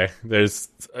 Okay, is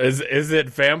it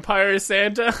Vampire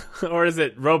Santa? Or is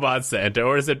it Robot Santa?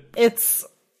 Or is it...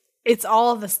 It's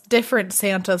all the different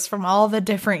Santas from all the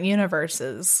different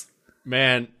universes.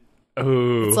 Man,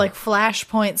 ooh. It's like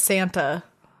Flashpoint Santa.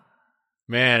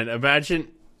 Man,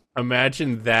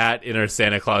 imagine that in our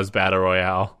Santa Claus Battle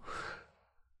Royale.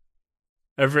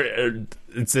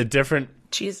 It's a different...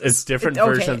 Jesus. It's different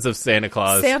versions of Santa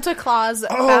Claus. Santa Claus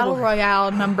Battle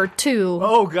Royale #2.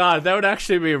 Oh god, that would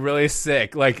actually be really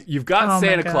sick. Like, you've got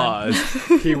Santa Claus.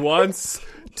 He wants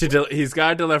to he's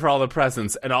got to deliver all the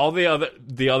presents, and all the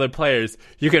other players,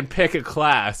 you can pick a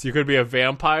class. You could be a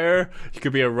vampire, you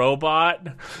could be a robot.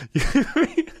 And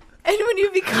when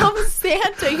you become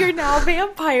Santa, you're now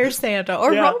Vampire Santa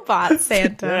or Robot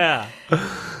Santa. Yeah.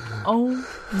 Oh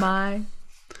my.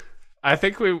 I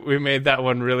think we made that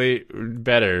one really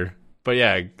better. But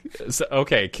yeah, so,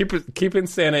 okay, keeping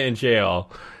Santa in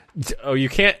jail. Oh, you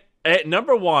can't...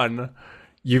 number one,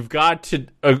 you've got to...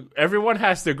 everyone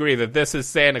has to agree that this is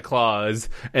Santa Claus,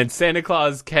 and Santa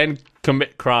Claus can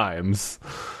commit crimes.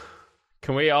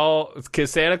 Can we all...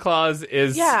 because Santa Claus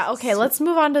is... Yeah, okay, let's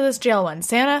move on to this jail one.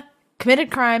 Santa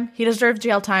committed crime. He deserves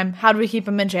jail time. How do we keep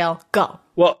him in jail? Go.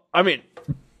 Well, I mean,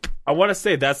 I want to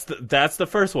say that's the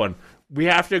first one. We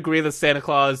have to agree that Santa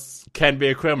Claus can be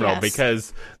a criminal,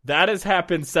 because that has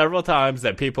happened several times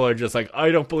that people are just like,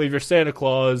 I don't believe you're Santa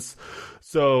Claus.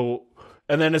 So,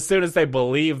 and then as soon as they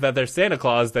believe that they're Santa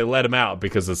Claus, they let him out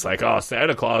because it's like, oh,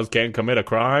 Santa Claus can't commit a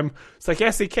crime. It's like,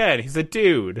 yes, he can. He's a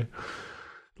dude.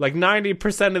 Like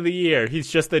 90% of the year,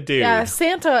 he's just a dude. Yeah,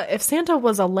 if Santa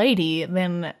was a lady,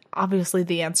 then obviously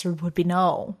the answer would be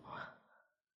no.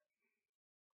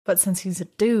 But since he's a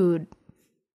dude...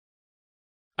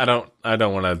 I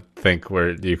don't want to think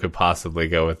where you could possibly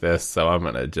go with this, so I'm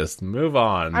going to just move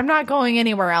on. I'm not going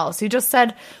anywhere else. You just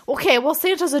said, okay, well,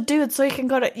 Santa's a dude, so he can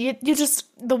go to... You just...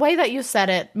 The way that you said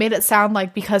it made it sound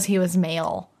like because he was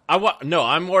male. No,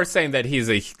 I'm more saying that he's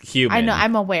a human. I know,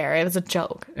 I'm aware. It was a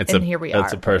joke. Here we are.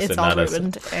 It's a person, it's all not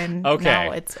ruined, and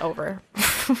now it's over.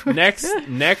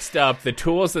 Next up, the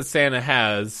tools that Santa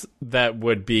has that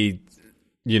would be,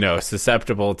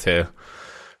 susceptible to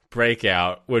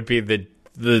breakout would be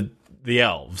the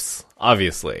elves,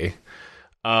 obviously.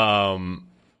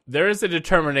 There is a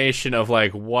determination of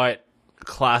like what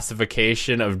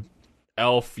classification of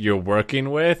elf you're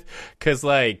working with, because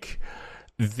like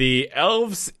the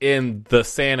elves in the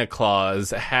Santa Claus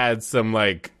had some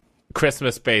like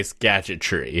Christmas-based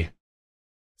gadgetry.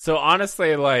 So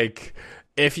honestly, like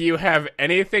if you have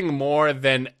anything more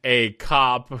than a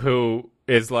cop who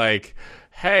is like,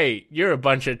 hey, you're a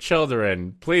bunch of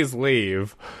children, please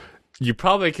leave, you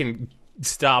probably can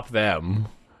stop them.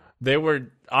 They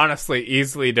were honestly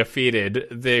easily defeated.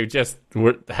 They just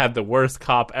had the worst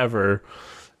cop ever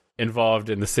involved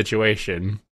in the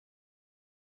situation.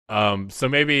 So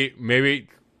maybe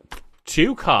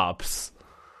 2 cops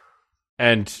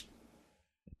and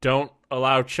don't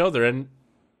allow children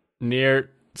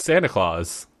near Santa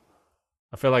Claus.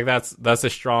 I feel like that's a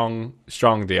strong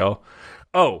deal.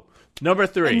 Oh, number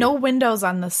 3. And no windows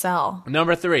on the cell.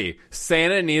 Number 3,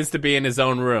 Santa needs to be in his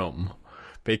own room.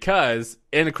 Because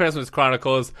in the Christmas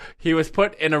Chronicles, he was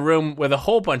put in a room with a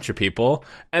whole bunch of people,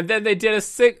 and then they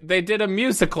did a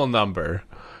musical number.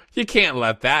 You can't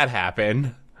let that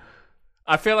happen.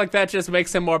 I feel like that just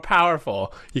makes him more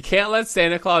powerful. You can't let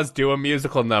Santa Claus do a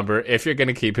musical number if you're going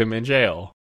to keep him in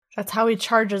jail. That's how he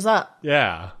charges up.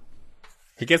 Yeah.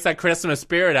 He gets that Christmas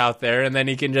spirit out there, and then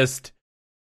he can just...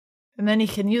 And then he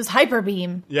can use Hyper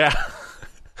Beam. Yeah.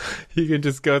 He can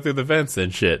just go through the vents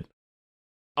and shit.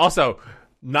 Also,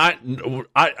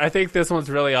 I think this one's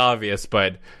really obvious,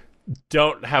 but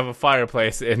don't have a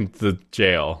fireplace in the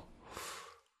jail.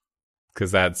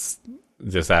 Because that's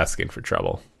just asking for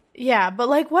trouble. Yeah, but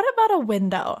like, what about a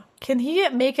window? Can he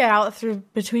make it out through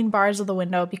between bars of the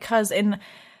window? Because in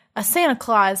a Santa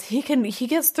Claus, he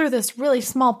gets through this really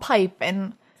small pipe,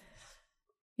 and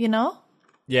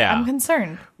Yeah, I'm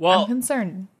concerned. Well, I'm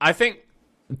concerned. I think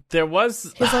there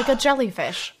was. He's like a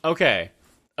jellyfish. Okay.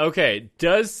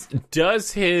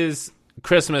 Does his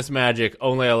Christmas magic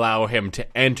only allow him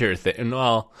to enter?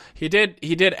 Well, he did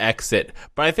exit,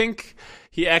 but I think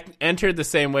he entered the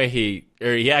same way he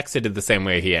exited the same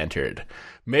way he entered.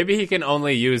 Maybe he can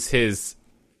only use his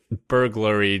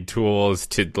burglary tools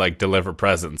to like deliver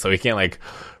presents, so he can't like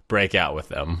break out with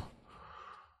them.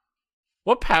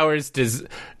 What powers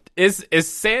is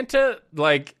Santa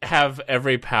like have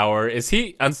every power? Is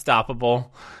he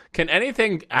unstoppable? Can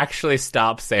anything actually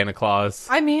stop Santa Claus?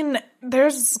 I mean,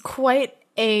 there's quite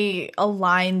a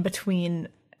line between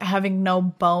having no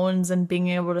bones and being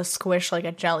able to squish like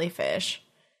a jellyfish.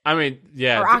 I mean,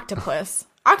 yeah. Or octopus.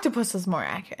 Octopus is more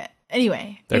accurate.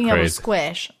 Anyway, being able to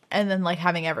squish and then like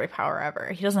having every power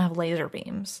ever. He doesn't have laser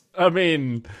beams. I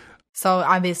mean... So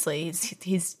obviously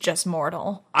he's just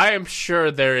mortal. I am sure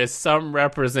there is some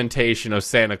representation of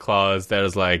Santa Claus that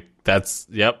is like,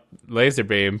 laser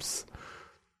beams.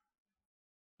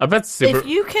 I bet If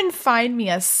you can find me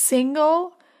a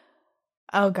single...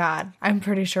 Oh God, I'm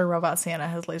pretty sure Robot Santa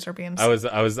has laser beams. I was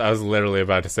literally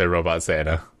about to say Robot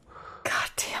Santa. God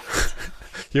damn it.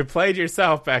 You played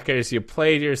yourself, Beckers. You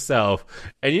played yourself.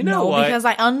 And you know what? No, because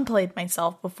I unplayed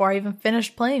myself before I even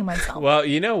finished playing myself. Well,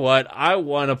 you know what? I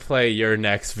want to play your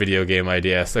next video game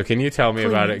idea. So can you tell me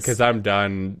about it? Because I'm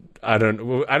done. I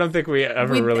don't think we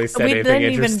ever really said anything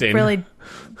interesting.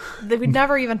 We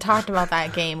never even talked about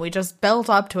that game. We just built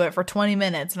up to it for 20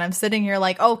 minutes. And I'm sitting here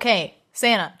like, okay,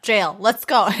 Santa, jail, let's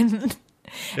go. And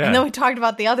then we talked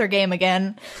about the other game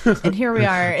again, and here we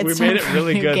are. It's we made it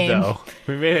really good, though.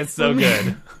 We made it so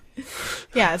good.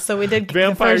 Yeah, so we did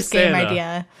Vampire the first Santa. game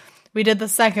idea. We did the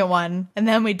second one, and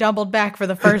then we doubled back for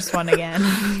the first one again.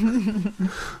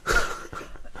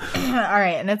 All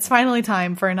right, and it's finally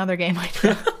time for another game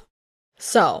idea.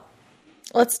 So,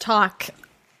 let's talk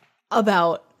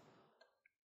about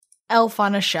Elf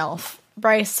on a Shelf.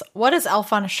 Bryce, what is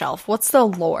Elf on a Shelf? What's the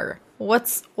lore?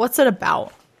 What's it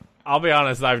about? I'll be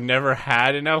honest, I've never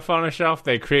had an elf on a shelf.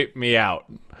 They creep me out.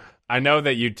 I know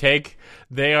that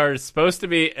they are supposed to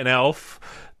be an elf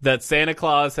that Santa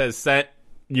Claus has sent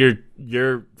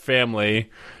your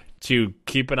family to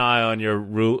keep an eye on your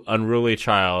unruly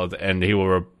child, and he will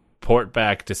report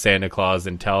back to Santa Claus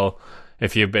and tell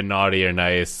if you've been naughty or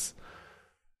nice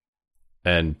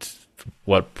and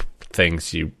what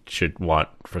things you should want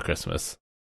for Christmas.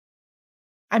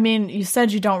 I mean, you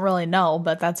said you don't really know,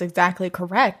 but that's exactly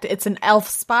correct. It's an elf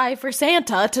spy for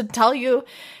Santa to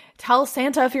tell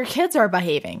Santa if your kids are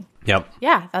behaving. Yep.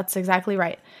 Yeah, that's exactly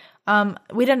right.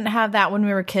 We didn't have that when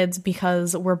we were kids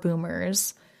because we're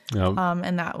boomers. Yep.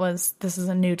 And this is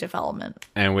a new development.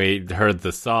 And we heard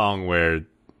the song where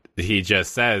he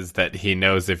just says that he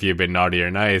knows if you've been naughty or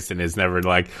nice and is never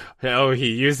like, oh,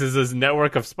 he uses his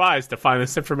network of spies to find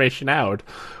this information out.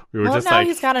 We were just now like,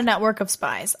 he's got a network of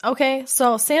spies. Okay,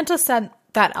 so Santa sent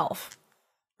that elf,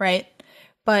 right?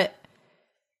 But,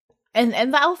 and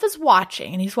the elf is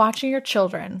watching, and he's watching your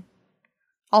children.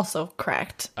 Also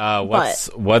correct.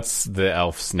 What's the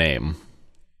elf's name?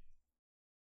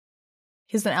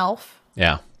 He's an elf.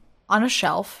 Yeah. On a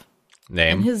shelf.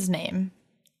 Name? And his name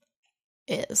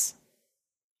is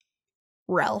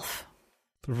Ralph.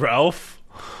 Ralph?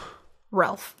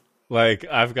 Ralph. Like,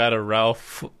 I've got a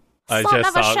Ralph. Son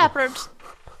of a shepherd.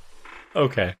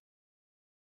 Okay.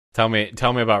 Tell me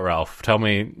about Ralph. Tell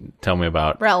me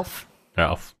about Ralph.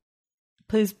 Ralph.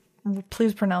 Please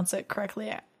pronounce it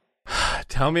correctly.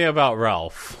 Tell me about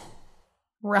Ralph.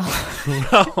 Ralph.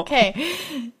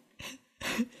 Okay.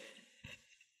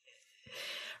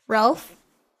 Ralph.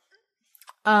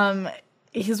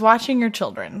 He's watching your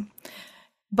children.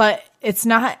 But it's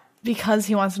not because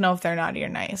he wants to know if they're naughty or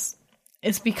nice.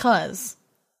 It's because,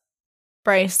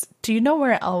 Bryce, do you know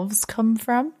where elves come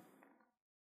from?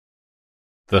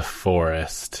 The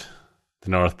forest. The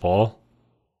North Pole.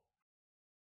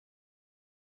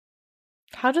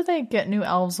 How do they get new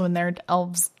elves when their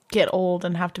elves get old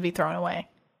and have to be thrown away?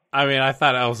 I mean, I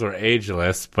thought elves were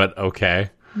ageless, but okay.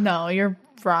 No, you're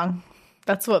wrong.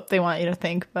 That's what they want you to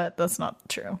think, but that's not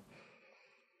true.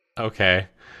 Okay.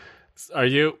 Are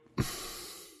you...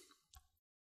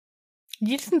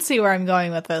 You didn't see where I'm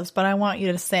going with this, but I want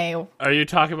you to say... Are you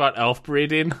talking about elf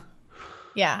breeding?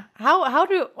 Yeah. How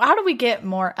do we get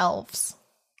more elves?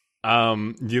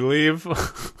 You leave...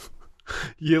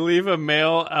 You leave a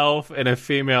male elf and a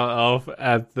female elf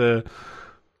at the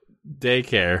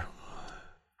daycare.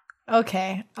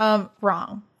 Okay.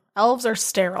 Wrong. Elves are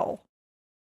sterile.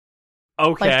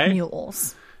 Okay. Like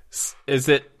mules. Is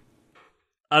it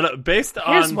based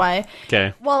on... Here's why.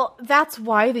 Okay. Well, that's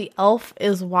why the elf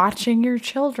is watching your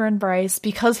children, Bryce,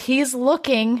 because he's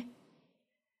looking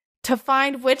to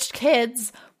find which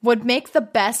kids would make the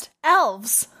best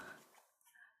elves.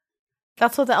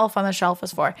 That's what the elf on the shelf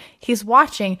is for. He's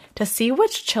watching to see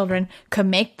which children could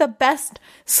make the best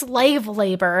slave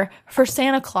labor for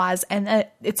Santa Claus. And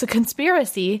it's a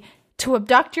conspiracy to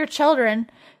abduct your children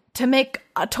to make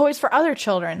toys for other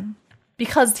children.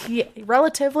 Because he's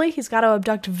got to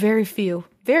abduct very few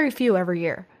every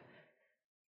year.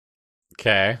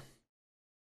 Okay.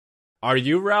 Are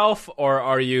you Ralph, or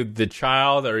are you the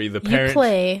child, or are you the parent? You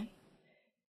play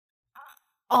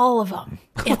all of them.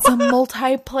 It's a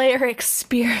multiplayer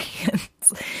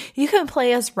experience. You can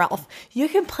play as Ralph. You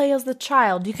can play as the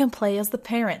child. You can play as the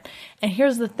parent. And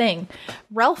here's the thing.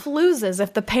 Ralph loses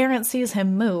if the parent sees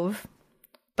him move,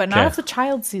 but not if the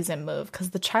child sees him move,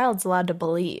 because the child's allowed to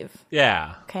believe.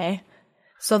 Yeah. Okay?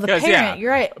 So the parent,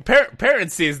 you're right.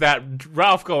 Parent sees that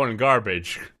Ralph going in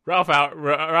garbage. Ralph out.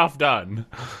 Ralph done.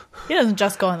 He doesn't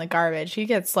just go in the garbage. He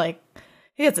gets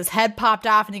his head popped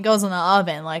off and he goes in the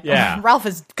oven. Like, Ralph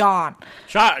is gone.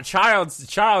 Child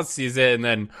sees it, and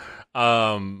then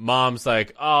mom's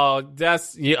like, "Oh,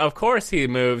 of course he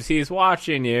moves. He's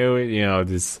watching you." You know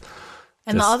this.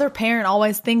 And the other parent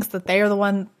always thinks that they are the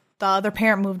one. The other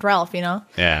parent moved Ralph. You know.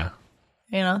 Yeah.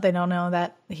 You know, they don't know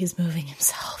that he's moving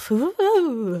himself.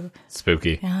 Ooh.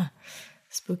 Spooky. Yeah.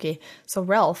 Spooky. So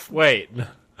Ralph. Wait.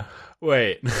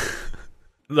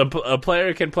 A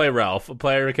player can play Ralph. A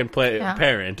player can play a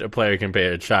parent. A player can play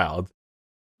a child.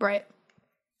 Right.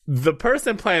 The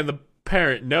person playing the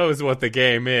parent knows what the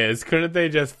game is. Couldn't they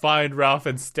just find Ralph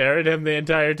and stare at him the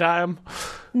entire time?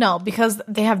 No, because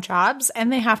they have jobs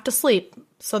and they have to sleep.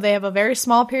 So they have a very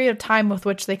small period of time with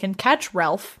which they can catch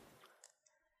Ralph.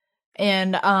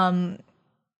 And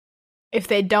if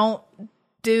they don't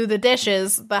do the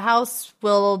dishes, the house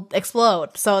will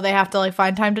explode. So they have to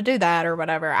find time to do that or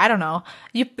whatever. I don't know.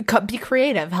 You be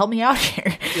creative. Help me out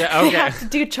here. Yeah, okay. They have to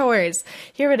do chores.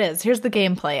 Here it is. Here's the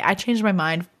gameplay. I changed my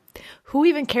mind. Who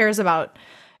even cares about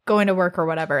going to work or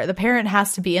whatever? The parent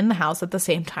has to be in the house at the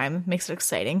same time. Makes it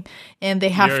exciting. And they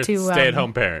have to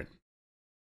stay-at-home parent.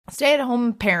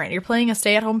 Stay-at-home parent. You're playing a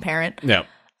stay-at-home parent. No.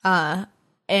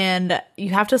 And you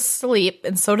have to sleep,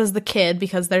 and so does the kid,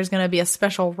 because there's going to be a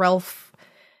special Ralph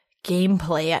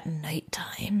gameplay at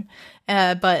nighttime.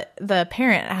 But the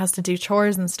parent has to do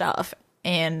chores and stuff,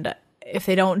 and if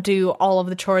they don't do all of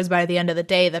the chores by the end of the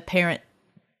day, the parent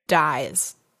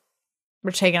dies.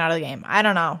 were taken out of the game. I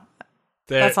don't know.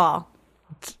 They're- That's all.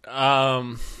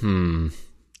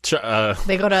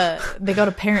 They go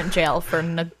to parent jail for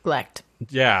neglect.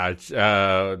 Yeah,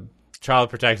 Child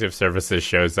Protective Services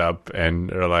shows up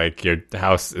and are like, your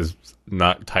house is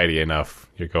not tidy enough.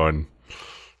 We're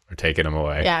taking them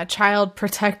away. Yeah, Child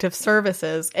Protective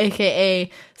Services, aka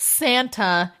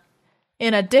Santa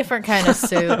in a different kind of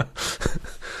suit.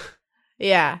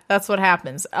 Yeah, that's what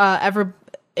happens.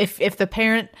 If the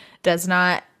parent does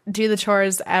not do the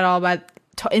chores at all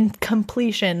in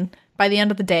completion by the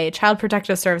end of the day, Child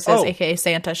Protective Services, aka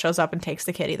Santa, shows up and takes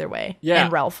the kid either way. Yeah.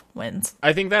 And Ralph wins.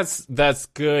 I think that's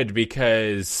good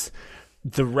because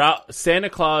Santa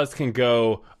Claus can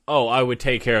go, oh, I would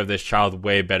take care of this child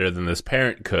way better than this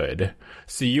parent could.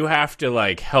 So you have to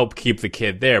like help keep the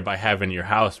kid there by having your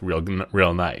house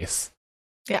real nice.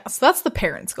 Yeah, so that's the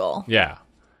parent's goal. Yeah.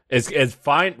 It's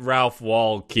find Ralph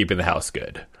while keeping the house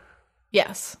good.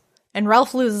 Yes. And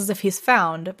Ralph loses if he's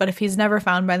found, but if he's never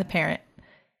found by the parent,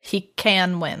 he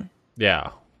can win.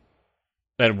 Yeah.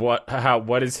 And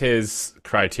what is his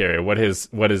criteria?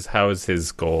 How is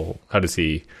his goal? How does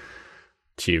he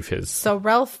achieve his? So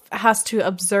Ralph has to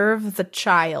observe the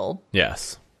child.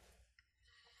 Yes.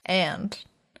 And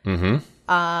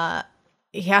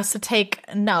he has to take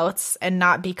notes and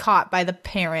not be caught by the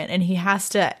parent, and he has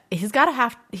to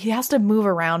move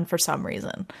around for some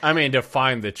reason. I mean, to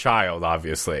find the child,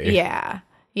 obviously. Yeah.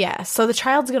 So the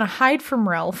child's going to hide from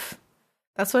Ralph.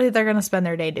 That's what they're going to spend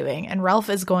their day doing. And Ralph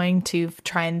is going to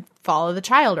try and follow the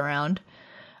child around.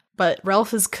 But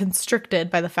Ralph is constricted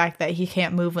by the fact that he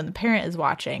can't move when the parent is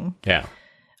watching. Yeah.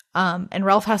 And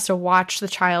Ralph has to watch the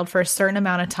child for a certain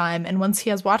amount of time. And once he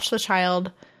has watched the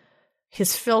child,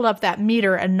 he's filled up that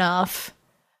meter enough,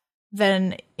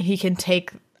 then he can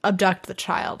abduct the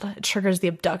child. It triggers the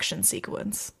abduction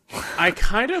sequence. I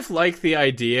kind of like the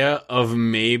idea of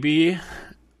maybe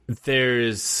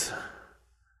there's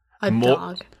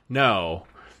dog. No,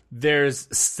 there's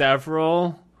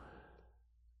several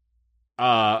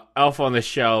Elf on the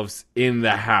Shelves in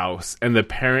the house, and the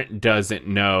parent doesn't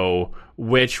know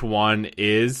which one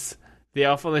is the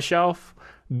Elf on the Shelf.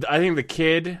 I think the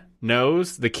kid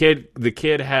knows. The kid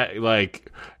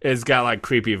has got like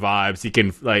creepy vibes. He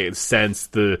can like sense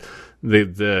the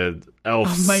elf.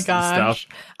 Oh my gosh! Stuff.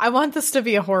 I want this to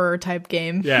be a horror type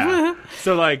game. Yeah.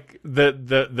 So like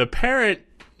the parent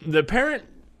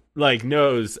like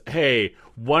knows, hey,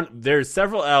 there's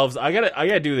several elves. I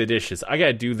gotta do the dishes. I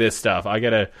gotta do this stuff. I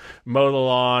gotta mow the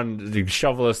lawn,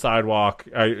 shovel the sidewalk.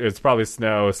 It's probably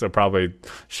snow, so probably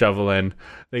shoveling.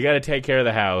 They gotta take care of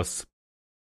the house.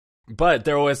 But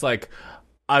they're always like,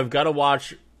 I've got to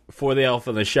watch for the Elf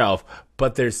on the Shelf,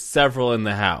 but there's several in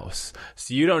the house.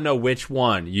 So you don't know which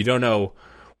one. You don't know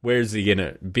where's he going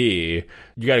to be.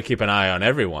 You got to keep an eye on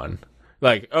everyone.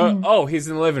 Like, oh, he's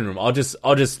in the living room. I'll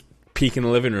just peek in the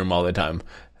living room all the time.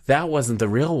 That wasn't the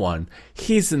real one.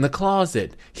 He's in the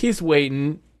closet. He's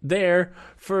waiting there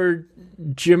for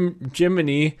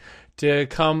Jiminy to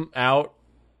come out,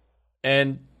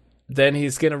 and then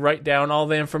he's going to write down all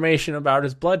the information about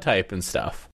his blood type and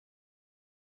stuff.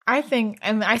 I think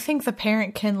the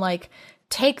parent can like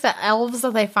take the elves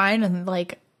that they find and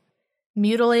like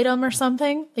mutilate them or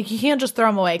something. Like you can't just throw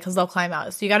them away because they'll climb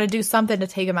out. So you got to do something to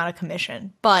take them out of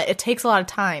commission. But it takes a lot of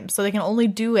time, so they can only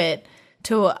do it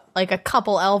to like a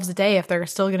couple elves a day if they're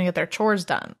still going to get their chores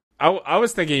done. I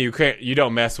was thinking you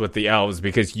don't mess with the elves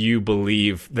because you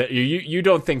believe that you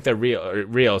don't think they're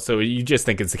real, so you just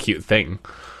think it's a cute thing.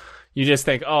 You just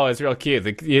think, oh, it's real cute.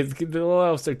 The little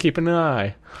elves are keeping an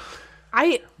eye.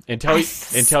 Until you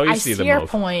see them move. I see your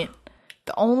point.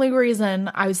 The only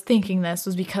reason I was thinking this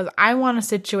was because I want a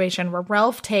situation where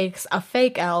Ralph takes a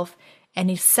fake elf and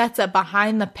he sets it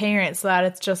behind the parent so that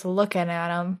it's just looking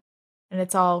at him and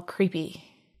it's all creepy.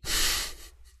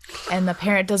 And the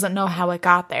parent doesn't know how it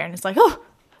got there. And it's like, oh,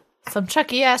 some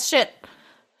Chucky ass shit.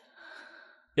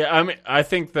 Yeah, I mean, I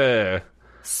think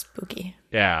spooky.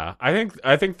 Yeah,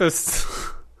 I think this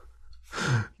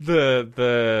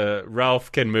the Ralph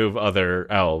can move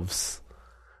other elves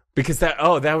because that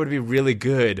would be really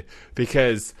good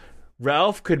because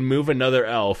Ralph could move another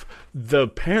elf. The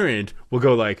parent will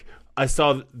go like, I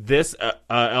saw this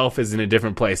elf is in a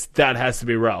different place. That has to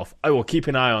be Ralph. I will keep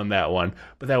an eye on that one.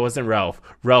 But that wasn't Ralph.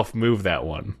 Ralph moved that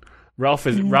one. Ralph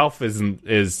is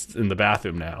in the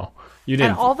bathroom now. You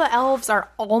didn't. And all the elves are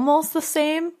almost the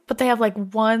same, but they have like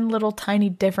one little tiny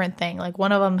different thing. Like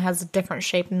one of them has a different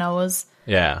shaped nose.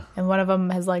 Yeah. And one of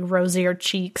them has like rosier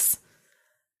cheeks.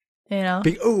 You know?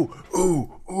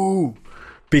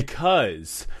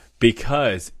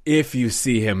 Because if you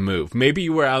see him move, maybe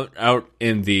you were out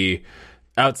in the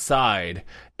outside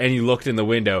and you looked in the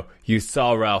window, you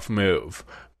saw Ralph move.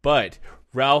 But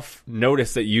Ralph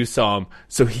noticed that you saw him,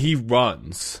 so he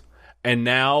runs. And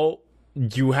now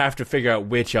you have to figure out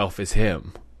which elf is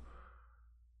him.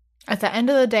 At the end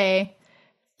of the day,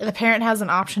 the parent has an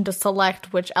option to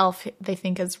select which elf they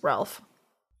think is Ralph.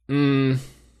 I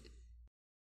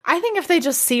think if they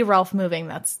just see Ralph moving,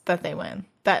 that they win.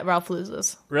 That Ralph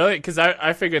loses. Really? Because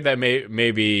I figured that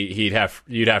maybe you'd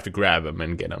have to grab him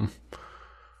and get him.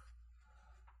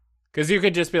 Because you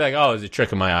could just be like, oh, it's a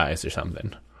trick of my eyes or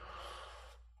something.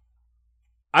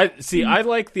 I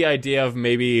like the idea of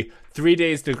maybe 3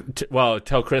 days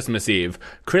till Christmas Eve.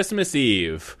 Christmas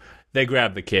Eve, they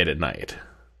grab the kid at night.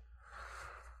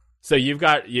 So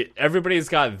everybody's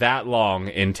got that long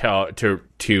until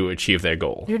to achieve their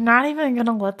goal. You're not even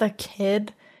gonna let the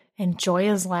kid enjoy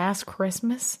his last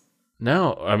Christmas?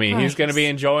 No, I mean he's gonna be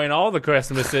enjoying all the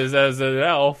Christmases as an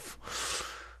elf.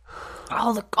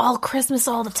 All Christmas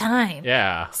all the time.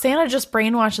 Yeah. Santa just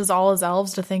brainwashes all his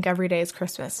elves to think every day is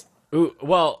Christmas. Ooh,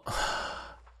 well,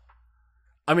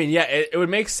 I mean, yeah, it would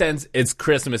make sense it's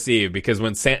Christmas Eve because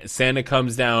when Santa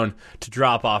comes down to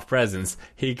drop off presents,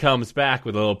 he comes back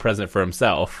with a little present for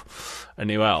himself, a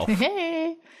new elf.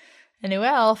 Hey, a new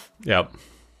elf. Yep.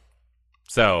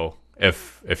 So,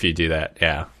 if you do that,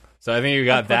 yeah. So I think you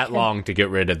got that long to get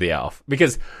rid of the elf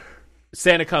because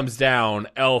Santa comes down,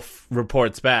 elf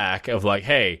reports back of like,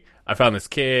 hey, I found this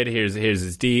kid, here's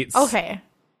his deets. Okay.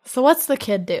 So what's the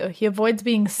kid do? He avoids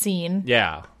being seen.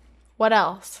 Yeah. What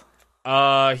else?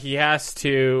 He has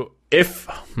to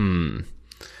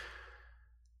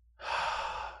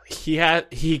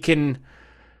he can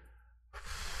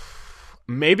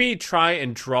maybe try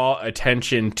and draw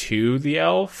attention to the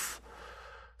elf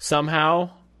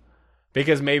somehow.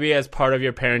 Because maybe as part of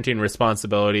your parenting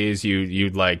responsibilities,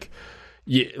 you'd like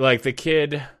the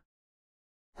kid.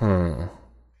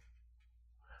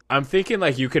 I'm thinking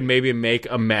like you could maybe make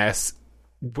a mess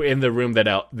in the room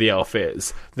that the elf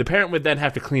is. The parent would then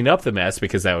have to clean up the mess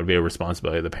because that would be a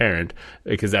responsibility of the parent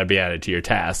because that'd be added to your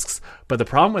tasks. But the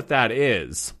problem with that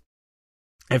is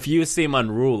if you seem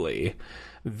unruly,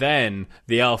 then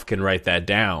the elf can write that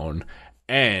down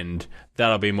and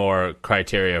that'll be more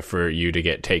criteria for you to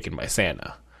get taken by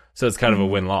Santa. So it's kind of a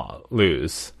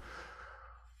win-lose.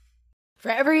 For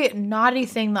every naughty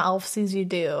thing the elf sees you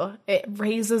do, it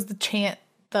raises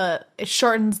it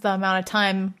shortens the amount of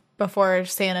time before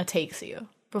Santa takes you,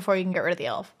 before you can get rid of the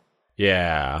elf.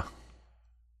 Yeah.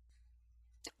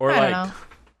 Or I don't know.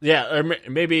 Yeah, or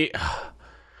maybe,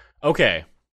 okay.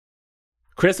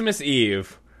 Christmas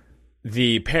Eve,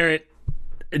 the parent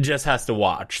just has to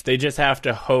watch. They just have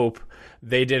to hope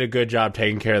they did a good job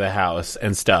taking care of the house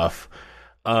and stuff.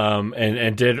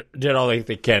 And did all they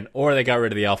can, or they got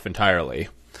rid of the elf entirely.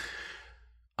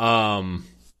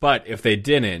 But if they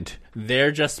didn't,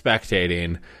 they're just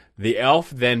spectating. The elf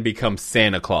then becomes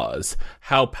Santa Claus.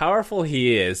 How powerful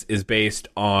he is based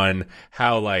on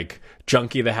how, like,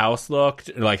 junky the house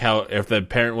looked. Like, how if the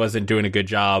parent wasn't doing a good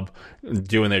job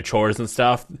doing their chores and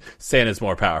stuff, Santa's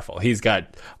more powerful. He's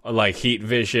got, like, heat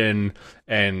vision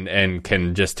and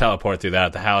can just teleport through that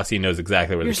at the house. He knows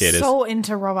exactly where the kid is. You're so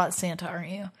into Robot Santa, aren't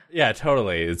you? Yeah,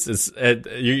 totally.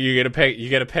 You get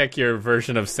to pick your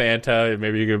version of Santa.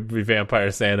 Maybe you could be Vampire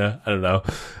Santa. I don't know.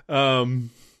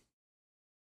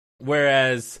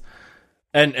 Whereas,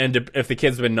 and if the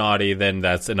kid's been naughty, then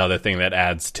that's another thing that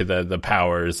adds to the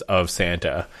powers of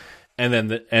Santa. And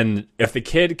then if the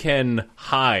kid can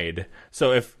hide,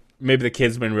 so if maybe the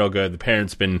kid's been real good, the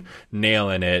parent's been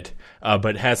nailing it,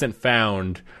 but hasn't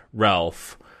found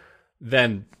Ralph,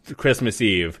 then Christmas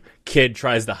Eve, kid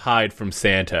tries to hide from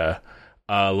Santa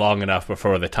long enough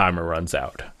before the timer runs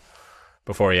out,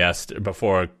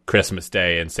 before Christmas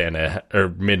Day and Santa or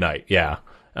midnight, yeah.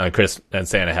 And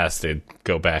Santa has to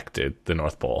go back to the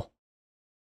North Pole.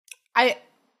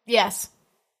 Yes.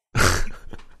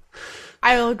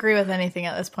 I will agree with anything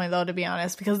at this point, though, to be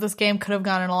honest, because this game could have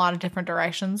gone in a lot of different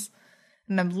directions,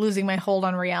 and I'm losing my hold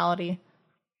on reality.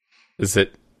 Is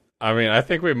it? I mean, I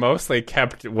think we mostly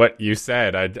kept what you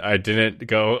said. I didn't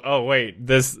go, oh, wait,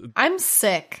 this... I'm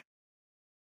sick.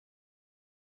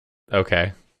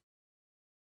 Okay.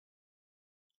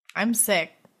 I'm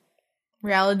sick.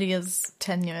 Reality is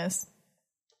tenuous.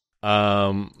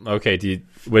 Okay,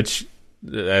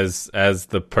 as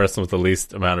the person with the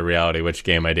least amount of reality, which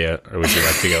game idea or would you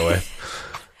like to go with?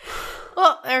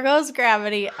 Well, there goes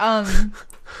gravity.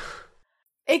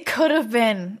 It could have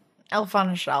been Elf on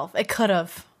a Shelf. It could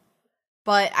have.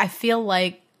 But I feel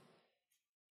like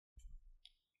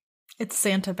it's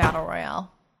Santa Battle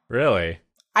Royale. Really?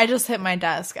 I just hit my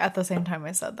desk at the same time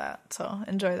I said that, so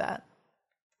enjoy that.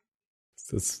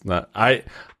 It's not. I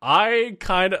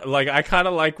kind of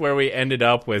like where we ended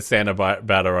up with Santa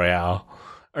Battle Royale,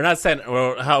 or not Santa.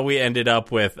 Or how we ended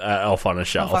up with Elf on a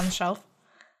Shelf. Elf on the Shelf.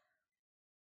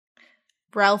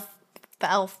 Ralph the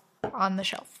Elf on the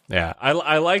Shelf. Yeah,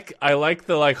 I like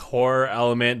the like horror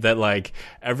element that like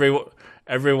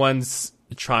everyone's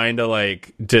trying to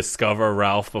like discover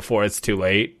Ralph before it's too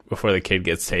late, before the kid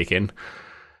gets taken,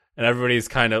 and everybody's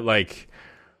kind of like.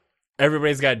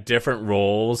 Everybody's got different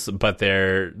roles, but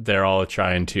they're all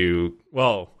trying to.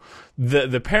 Well,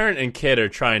 the parent and kid are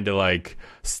trying to like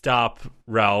stop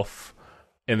Ralph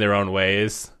in their own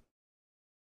ways.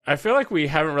 I feel like we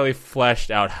haven't really fleshed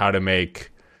out how to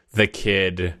make the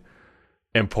kid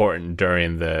important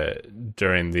during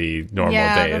the normal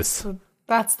days.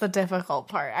 That's the difficult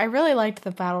part. I really liked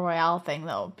the Battle Royale thing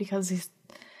though, because he's.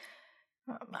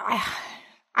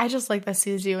 I just like the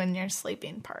sees you when you're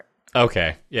sleeping part.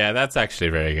 Okay. Yeah, that's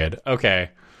actually very good. Okay.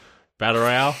 Battle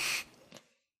Royale?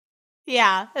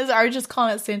 Yeah. Are you just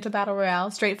calling it Santa Battle Royale?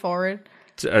 Straightforward.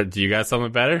 Do you got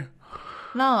something better?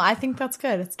 No, I think that's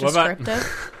good. It's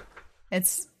descriptive.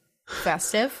 It's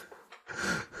festive.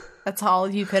 That's all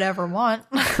you could ever want.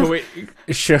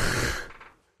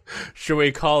 Should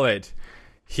we call it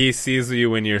He Sees You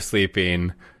When You're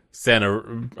Sleeping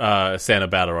Santa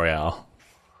Battle Royale?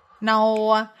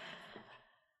 No.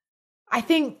 I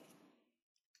think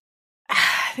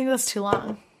that's too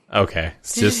long. Okay.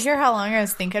 Did you hear how long I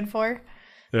was thinking for?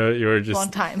 You were just a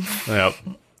long time. Yep.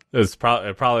 It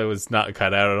probably was not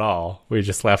cut out at all. We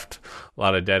just left a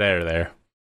lot of dead air there.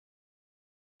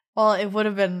 Well, it would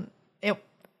have been it.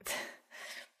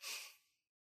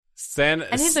 I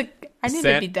need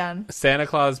to be done. Santa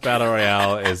Claus Battle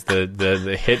Royale is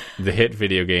the hit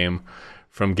video game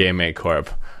from GameMate Corp.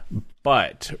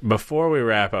 But before we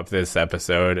wrap up this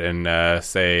episode and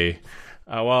say,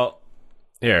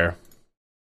 here,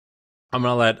 I'm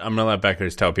gonna let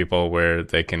Beckers tell people where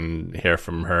they can hear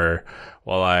from her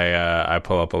while I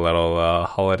pull up a little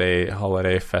holiday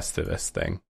festivus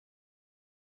thing.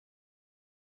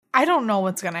 I don't know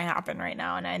what's gonna happen right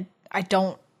now, and I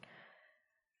don't.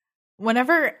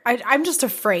 Whenever I'm just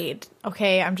afraid.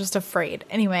 Okay, I'm just afraid.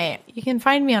 Anyway, you can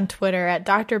find me on Twitter at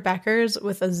Dr. Beckers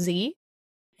with a Z.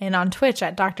 And on Twitch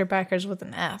at Dr. Beckers with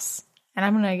an S. And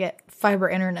I'm going to get fiber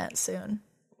internet soon.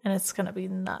 And it's going to be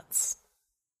nuts.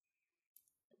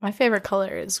 My favorite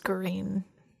color is green.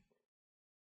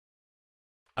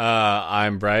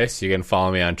 I'm Bryce. You can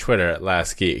follow me on Twitter at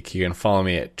Last Geek. You can follow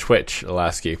me at Twitch,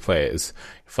 Last Geek Plays.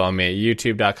 You can follow me at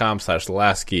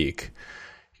youtube.com/LastGeek.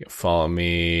 You can follow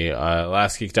me at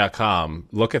lastgeek.com.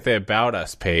 Look at the About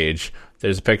Us page.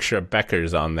 There's a picture of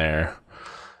Beckers on there.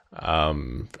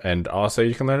 And also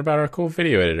you can learn about our cool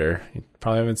video editor. You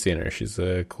probably haven't seen her. She's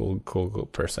a cool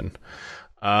person.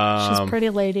 She's a pretty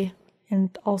lady,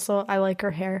 and also I like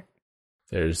her hair.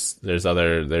 There's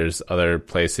other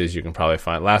places you can probably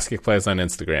find Last Geek Plays on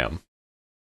Instagram.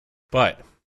 But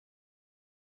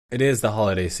it is the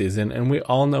holiday season, and we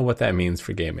all know what that means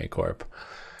for GameMate Corp.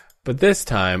 But this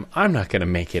time, I'm not going to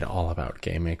make it all about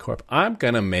GameMate Corp. I'm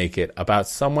going to make it about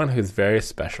someone who's very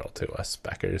special to us,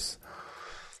 Beckers.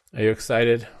 Are you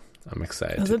excited? I'm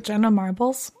excited. Is it Jenna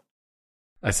Marbles?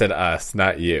 I said us,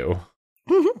 not you.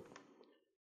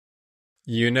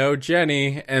 You know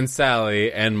Jenny and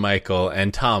Sally and Michael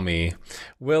and Tommy,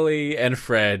 Willie and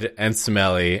Fred and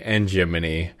Smelly and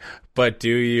Jiminy. But do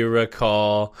you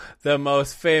recall the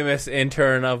most famous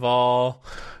intern of all?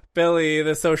 Billy,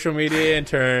 the social media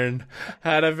intern,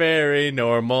 had a very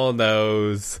normal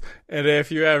nose. And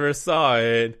if you ever saw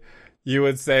it, you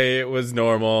would say it was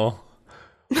normal.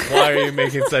 Why are you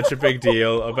making such a big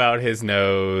deal about his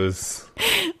nose?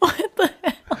 What the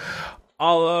hell?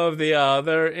 All of the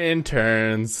other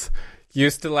interns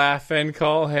used to laugh and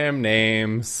call him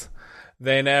names.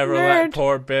 They never let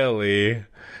poor Billy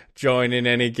join in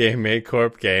any GameMate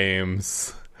Corp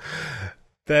games.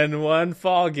 Then one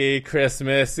foggy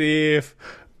Christmas Eve,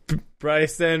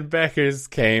 Bryce and Beckers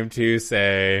came to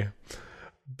say,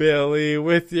 Billy,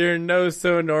 with your nose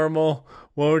so normal,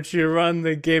 won't you run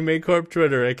the GameMate Corp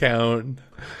Twitter account?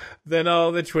 Then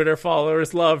all the Twitter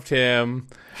followers loved him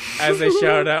as they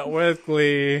shout out with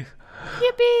glee.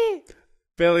 Yippee!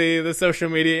 Billy, the social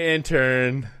media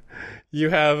intern, you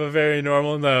have a very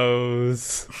normal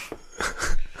nose.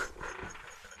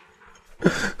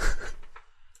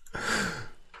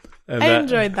 I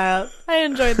enjoyed that.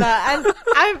 And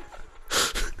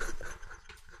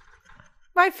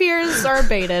my fears are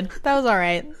abated. That was all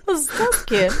right. That was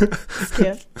cute. That's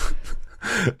cute.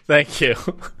 Thank you.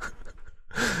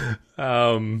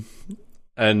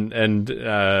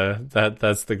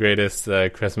 that's the greatest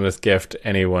Christmas gift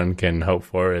anyone can hope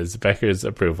for is Becker's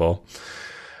approval.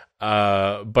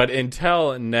 But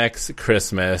until next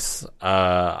Christmas,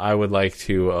 I would like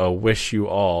to wish you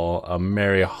all a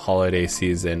merry holiday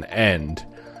season, and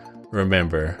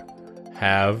remember,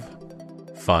 have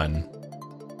fun.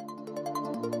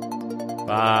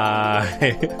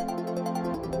 Bye.